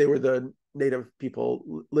 They were the native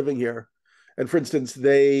people living here. And for instance,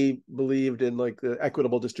 they believed in like the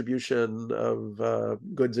equitable distribution of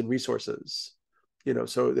goods and resources.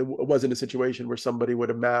 So it wasn't a situation where somebody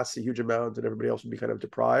would amass a huge amount and everybody else would be kind of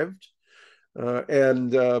deprived.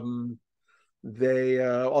 And they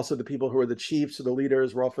also, the people who were the chiefs or the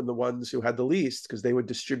leaders were often the ones who had the least, because they would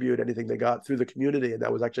distribute anything they got through the community, and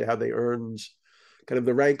that was actually how they earned kind of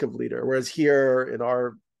the rank of leader. Whereas here in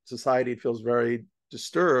our society, it feels very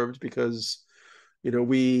disturbed because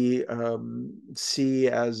we see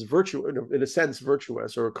as virtue, in a sense,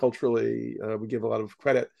 virtuous, or culturally, we give a lot of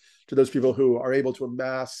credit to those people who are able to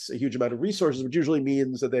amass a huge amount of resources, which usually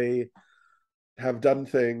means that they have done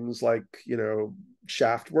things like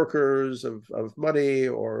shaft workers of money,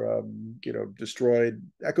 or destroyed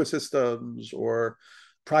ecosystems, or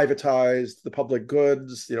privatized the public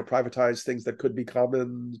goods, privatized things that could be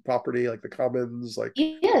common property like the commons, like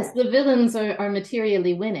Yes, the villains are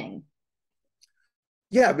materially winning.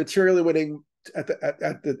 yeah, materially winning at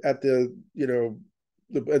the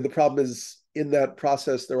and the problem is in that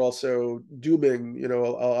process they're also dooming a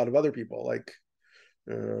lot of other people, like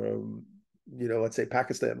um let's say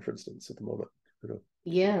Pakistan, for instance, at the moment.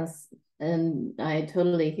 Yes, and I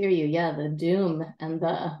totally hear you. Yeah, the doom and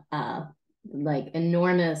the like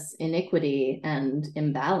enormous iniquity and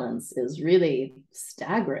imbalance is really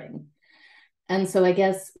staggering. And so I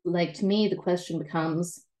guess like to me the question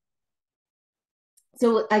becomes,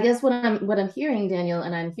 so I guess what I'm hearing, Daniel,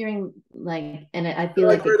 and I'm hearing like, and I I feel feel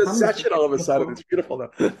like like we're it in a comes session all of a sudden. from It's beautiful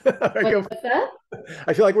though. All right, go. what's that?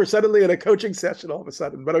 I feel like we're suddenly in a coaching session all of a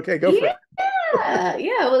sudden, but okay, go for it. Yeah,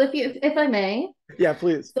 yeah. Well, if I may, Yeah,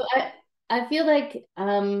 please. so I feel like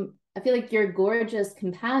your gorgeous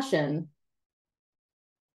compassion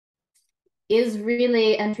is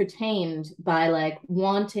really entertained by like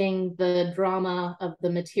wanting the drama of the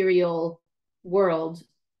material world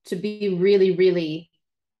to be really, really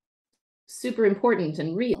super important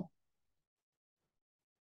and real.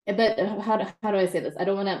 But how do I say this? I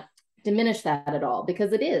don't want to diminish that at all,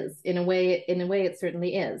 because it is, in a way it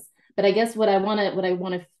certainly is. But I guess what I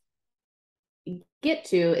want to get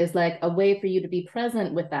to is like a way for you to be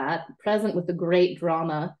present with that, present with the great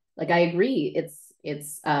drama. Like I agree,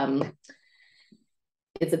 it's a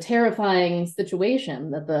terrifying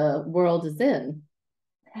situation that the world is in.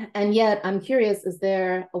 And yet I'm curious, is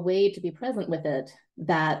there a way to be present with it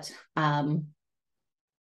that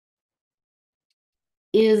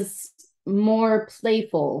is more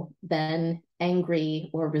playful than angry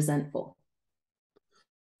or resentful?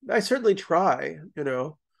 I certainly try,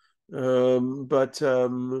 but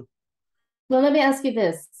Well, let me ask you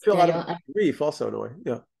this, feel a lot of Daniel. grief also in a way.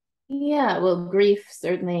 Yeah. Yeah, well, grief,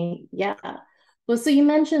 certainly. Yeah. Well, so you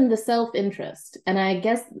mentioned the self-interest, and I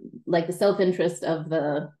guess like the self-interest of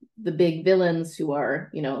the big villains who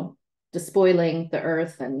are, despoiling the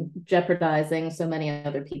earth and jeopardizing so many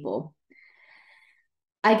other people.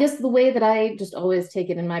 I guess the way that I just always take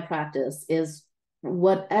it in my practice is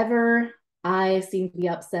whatever I seem to be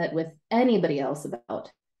upset with anybody else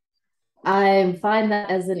about, I find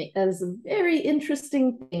that as a very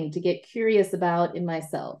interesting thing to get curious about in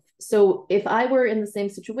myself. So if I were in the same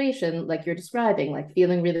situation like you're describing, like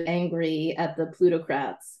feeling really angry at the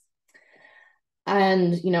plutocrats,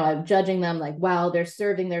 and I'm judging them like, wow, they're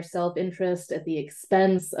serving their self-interest at the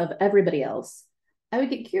expense of everybody else, I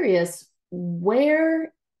would get curious,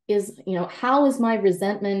 where is, how is my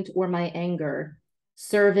resentment or my anger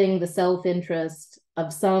serving the self-interest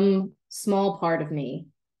of some small part of me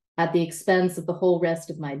at the expense of the whole rest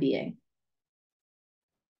of my being?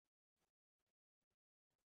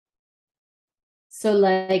 So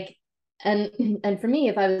like, and for me,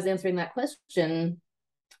 if I was answering that question,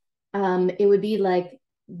 it would be like,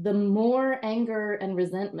 the more anger and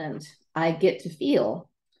resentment I get to feel,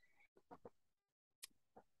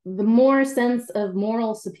 the more sense of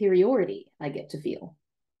moral superiority I get to feel.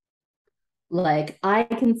 Like, I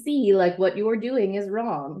can see like what you're doing is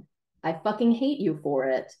wrong. I fucking hate you for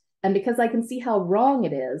it. And because I can see how wrong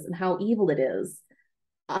it is and how evil it is,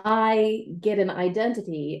 I get an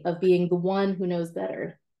identity of being the one who knows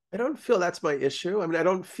better. I don't feel that's my issue. I mean, I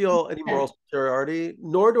don't feel any Yeah. moral superiority,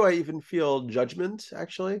 nor do I even feel judgment,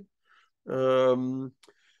 actually. Um,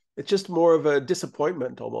 it's just more of a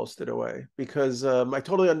disappointment almost in a way, because I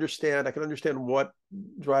totally understand. I can understand what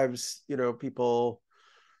drives, people,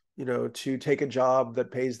 to take a job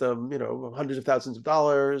that pays them, hundreds of thousands of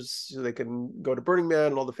dollars so they can go to Burning Man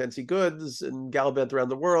and all the fancy goods and gallivant around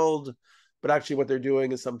the world. But actually what they're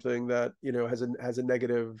doing is something that, has a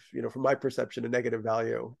negative, from my perception, a negative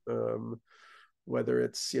value. Whether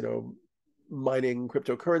it's, mining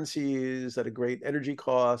cryptocurrencies at a great energy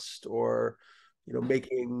cost, or,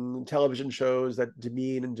 making television shows that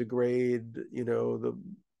demean and degrade,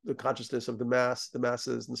 the consciousness of the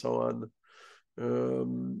masses and so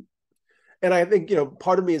on. And I think,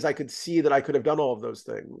 part of me is I could see that I could have done all of those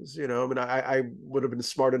things. I mean, I would have been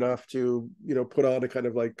smart enough to, put on a kind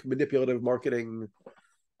of like manipulative marketing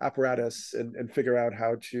apparatus and figure out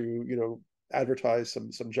how to, advertise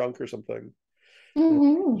some junk or something.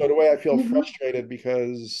 Mm-hmm. So in a way, I feel Mm-hmm. frustrated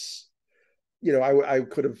because, I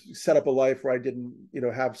could have set up a life where I didn't,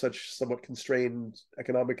 have such somewhat constrained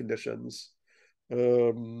economic conditions.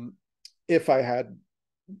 Um, if I had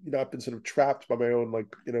not been sort of trapped by my own like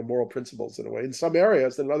moral principles in a way in some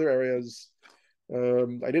areas, and in other areas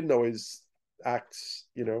I didn't always act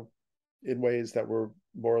in ways that were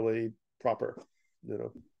morally proper.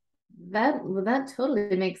 That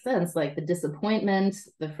totally makes sense. Like the disappointment,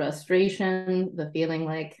 the frustration, the feeling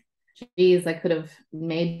like, geez, I could have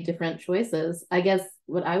made different choices. I guess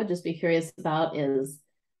what I would just be curious about is,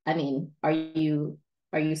 I mean, are you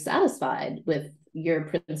satisfied with your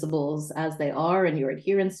principles as they are and your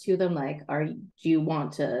adherence to them? Like, do you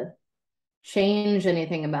want to change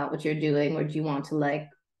anything about what you're doing, or do you want to like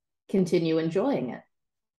continue enjoying it?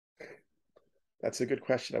 That's a good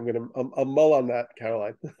question. I'll mull on that,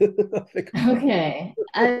 Caroline. I'll think about it. Okay.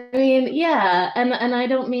 I mean, yeah, and I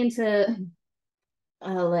don't mean to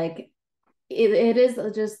like it is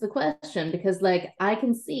just the question, because like I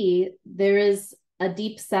can see there is a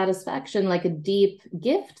deep satisfaction, like a deep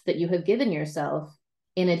gift that you have given yourself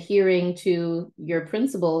in adhering to your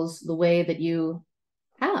principles the way that you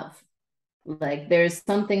have. Like there's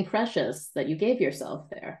something precious that you gave yourself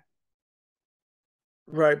there.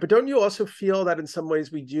 Right, but don't you also feel that in some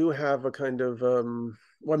ways we do have a kind of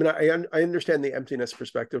well, I mean, I understand the emptiness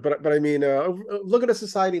perspective, but I mean, look at a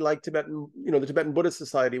society like Tibetan, the Tibetan Buddhist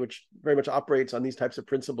society, which very much operates on these types of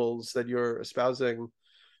principles that you're espousing.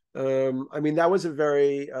 I mean, that was a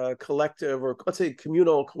very collective, or let's say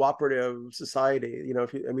communal, cooperative society.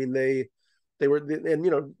 If you, I mean, they were, and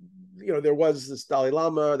there was this Dalai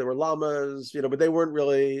Lama, there were lamas, but they weren't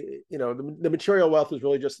really, the material wealth was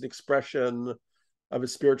really just an expression of a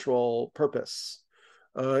spiritual purpose.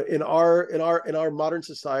 In our modern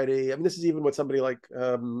society, I mean, this is even what somebody like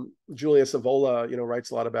Julius Evola,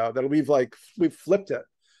 writes a lot about. That we've flipped it,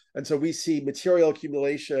 and so we see material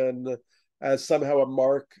accumulation as somehow a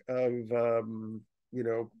mark of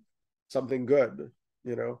something good,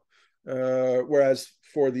 whereas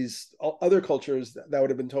for these other cultures that would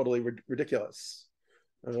have been totally ridiculous.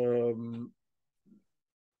 If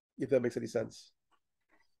that makes any sense.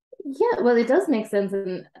 Yeah, well, it does make sense,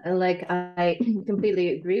 and like I completely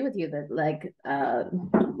agree with you that like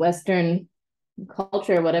Western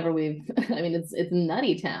culture, whatever we've, I mean, it's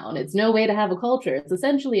nutty town. It's no way to have a culture. It's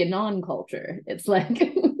essentially a non-culture. It's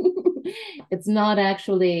like it's not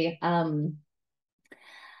actually.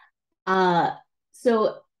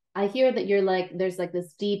 So I hear that you're like, there's like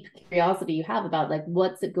this deep curiosity you have about like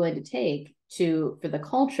what's it going to take for the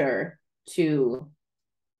culture to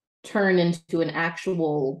turn into an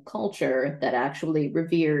actual culture that actually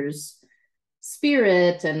reveres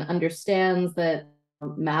spirit and understands that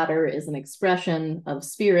matter is an expression of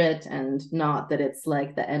spirit and not that it's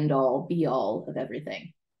like the end all be all of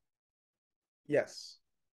everything. Yes.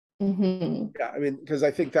 Mm-hmm. Yeah, I mean, because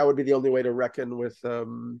I think that would be the only way to reckon with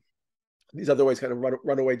these otherwise kind of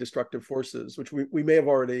runaway destructive forces, which we may have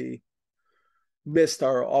already missed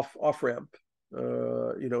our off ramp,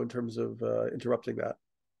 in terms of interrupting that,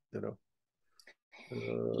 you know.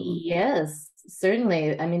 Yes,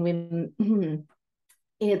 certainly. I mean,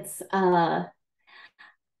 it's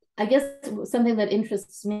I guess something that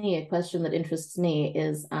interests me, a question that interests me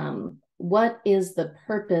is what is the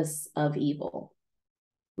purpose of evil?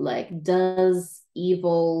 Like, does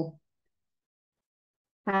evil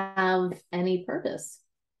have any purpose?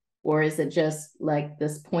 Or is it just like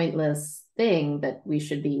this pointless thing that we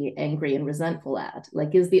should be angry and resentful at?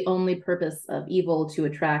 Like, is the only purpose of evil to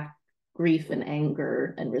attract grief and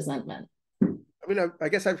anger and resentment? I mean, I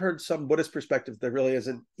guess I've heard some Buddhist perspectives that really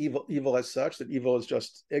isn't evil as such, that evil is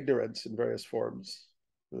just ignorance in various forms,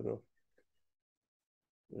 you know.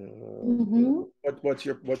 Mm-hmm.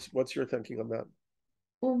 What's your thinking on that?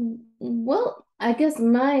 Well, I guess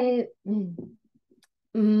my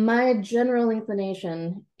general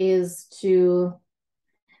inclination is to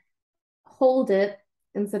hold it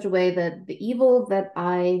in such a way that the evil that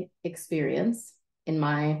I experience in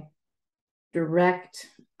my direct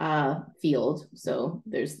field, so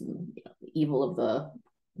there's evil of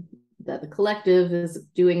that the collective is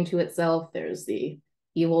doing to itself, there's the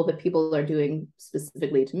evil that people are doing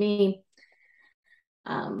specifically to me.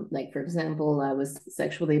 Like, for example, I was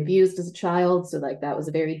sexually abused as a child, so like that was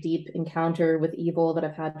a very deep encounter with evil that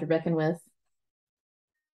I've had to reckon with.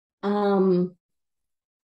 For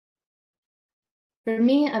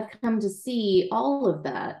me, I've come to see all of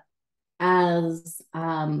that as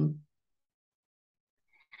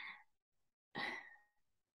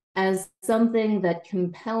something that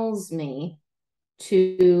compels me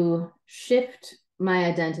to shift my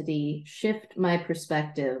identity, shift my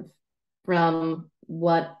perspective from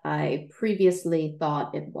what I previously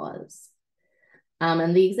thought it was.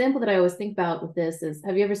 And the example that I always think about with this is,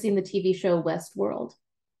 have you ever seen the TV show Westworld?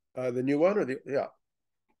 The new one or yeah?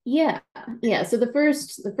 Yeah, yeah. So the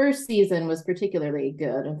first season was particularly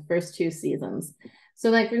good, the first two seasons.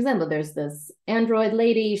 So, like, for example, there's this android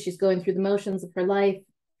lady, she's going through the motions of her life,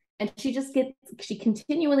 and she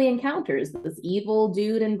continually encounters this evil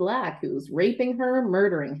dude in black who's raping her,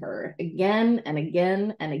 murdering her again and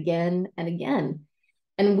again and again and again.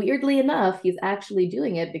 And weirdly enough, he's actually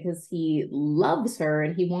doing it because he loves her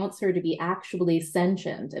and he wants her to be actually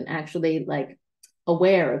sentient and actually like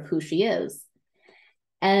aware of who she is.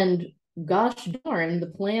 And gosh darn, the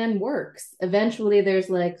plan works. Eventually,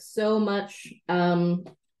 there's like so much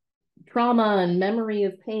trauma and memory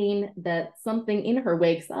of pain that something in her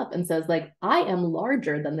wakes up and says, like, I am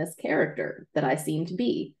larger than this character that I seem to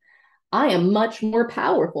be. I am much more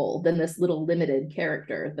powerful than this little limited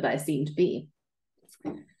character that I seem to be.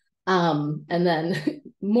 And then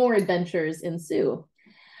more adventures ensue.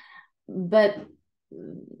 But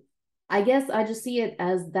I guess I just see it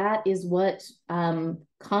as that is what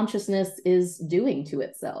consciousness is doing to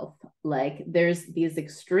itself. Like, there's these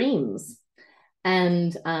extremes,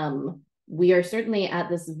 and we are certainly at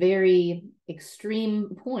this very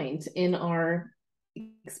extreme point in our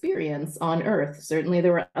experience on Earth. Certainly,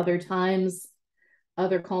 there were other times,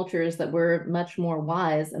 other cultures that were much more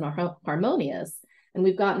wise and harmonious. And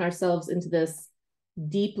we've gotten ourselves into this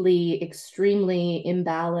deeply, extremely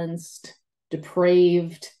imbalanced,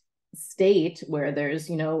 depraved state where there's,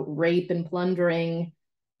 rape and plundering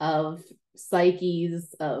of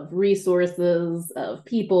psyches, of resources, of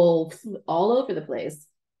people all over the place.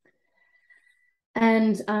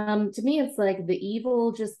 And to me, it's like the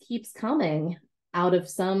evil just keeps coming out of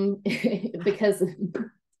some, because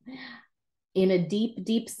in a deep,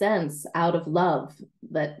 deep sense, out of love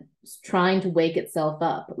that's trying to wake itself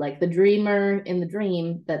up. Like the dreamer in the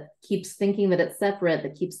dream that keeps thinking that it's separate,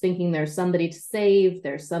 that keeps thinking there's somebody to save,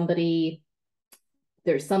 there's something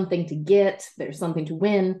to get, there's something to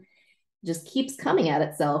win, just keeps coming at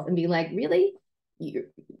itself and being like, really?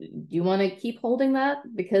 You want to keep holding that?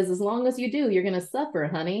 Because as long as you do, you're going to suffer,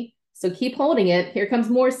 honey. So keep holding it. Here comes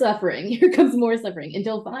more suffering. Here comes more suffering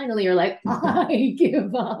until finally you're like, I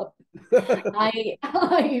give up. I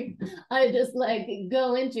just like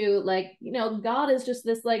go into like, God is just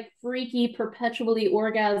this like freaky, perpetually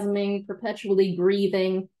orgasming, perpetually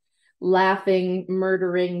breathing, laughing,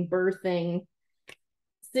 murdering, birthing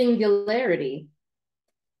singularity.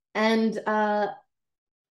 And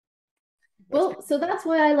well, so that's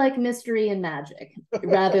why I like mystery and magic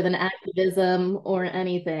rather than activism or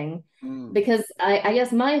anything. Because I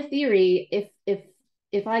guess my theory,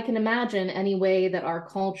 if I can imagine any way that our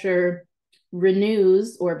culture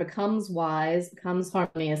renews or becomes wise, becomes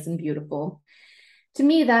harmonious and beautiful, to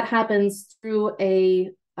me that happens through a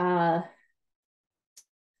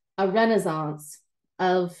renaissance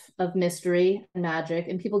of mystery and magic,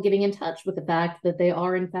 and people getting in touch with the fact that they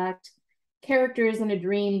are in fact characters in a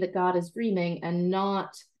dream that God is dreaming, and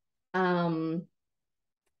not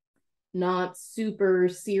super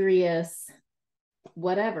serious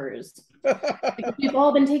whatevers. Because we've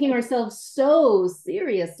all been taking ourselves so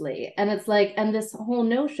seriously, and it's like, and this whole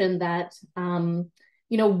notion that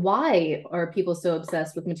why are people so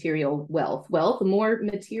obsessed with material wealth? Well, the more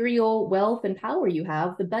material wealth and power you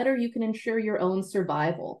have, the better you can ensure your own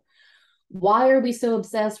survival. Why are we so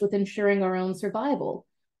obsessed with ensuring our own survival?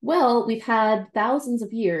 Well, we've had thousands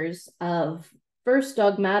of years of first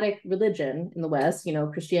dogmatic religion in the West,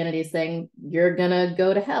 Christianity is saying you're gonna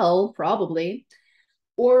go to hell, probably,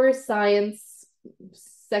 or science,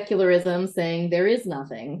 secularism saying there is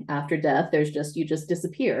nothing after death, you just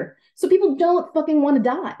disappear. So people don't fucking want to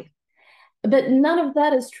die. But none of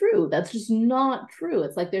that is true. That's just not true.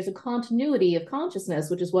 It's like there's a continuity of consciousness,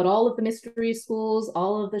 which is what all of the mystery schools,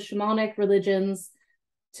 all of the shamanic religions,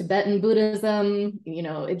 Tibetan Buddhism,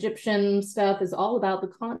 Egyptian stuff is all about the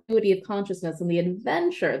continuity of consciousness and the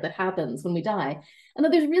adventure that happens when we die. And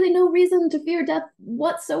that there's really no reason to fear death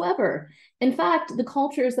whatsoever. In fact, the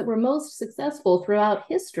cultures that were most successful throughout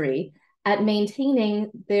history at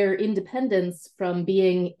maintaining their independence from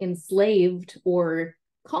being enslaved or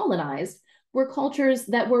colonized were cultures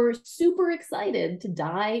that were super excited to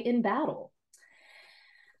die in battle.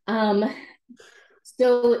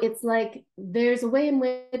 So it's like there's a way in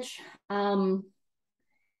which, of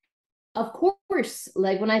course,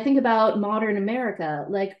 like when I think about modern America,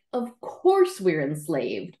 like, of course we're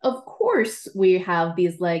enslaved. Of course we have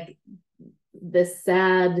these like this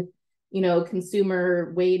sad,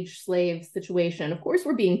 consumer wage slave situation. Of course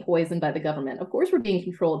we're being poisoned by the government. Of course we're being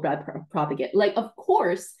controlled by propaganda. Like, of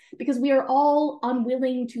course, because we are all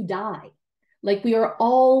unwilling to die. Like we are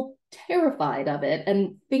all terrified of it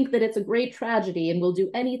and think that it's a great tragedy and we'll do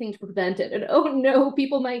anything to prevent it. And oh no,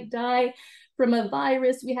 people might die from a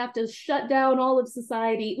virus. We have to shut down all of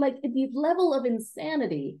society. Like the level of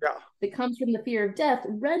insanity that comes from the fear of death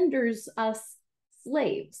renders us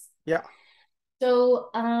slaves. Yeah. So,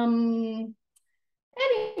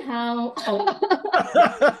 anyhow.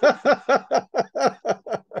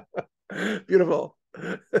 Beautiful.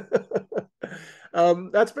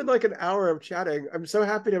 That's been like an hour of chatting. I'm so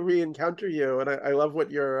happy to re-encounter you, and I love what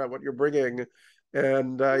you're bringing.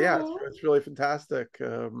 And it's really fantastic.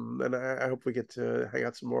 And I hope we get to hang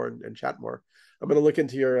out some more and chat more. I'm going to look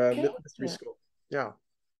into your mystery school. Yeah.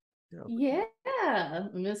 Yeah,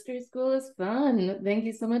 mystery school is fun. Thank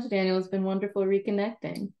you so much, Daniel. It's been wonderful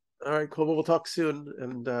reconnecting. All right, cool. We'll talk soon,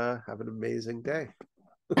 and have an amazing day.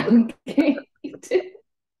 Okay.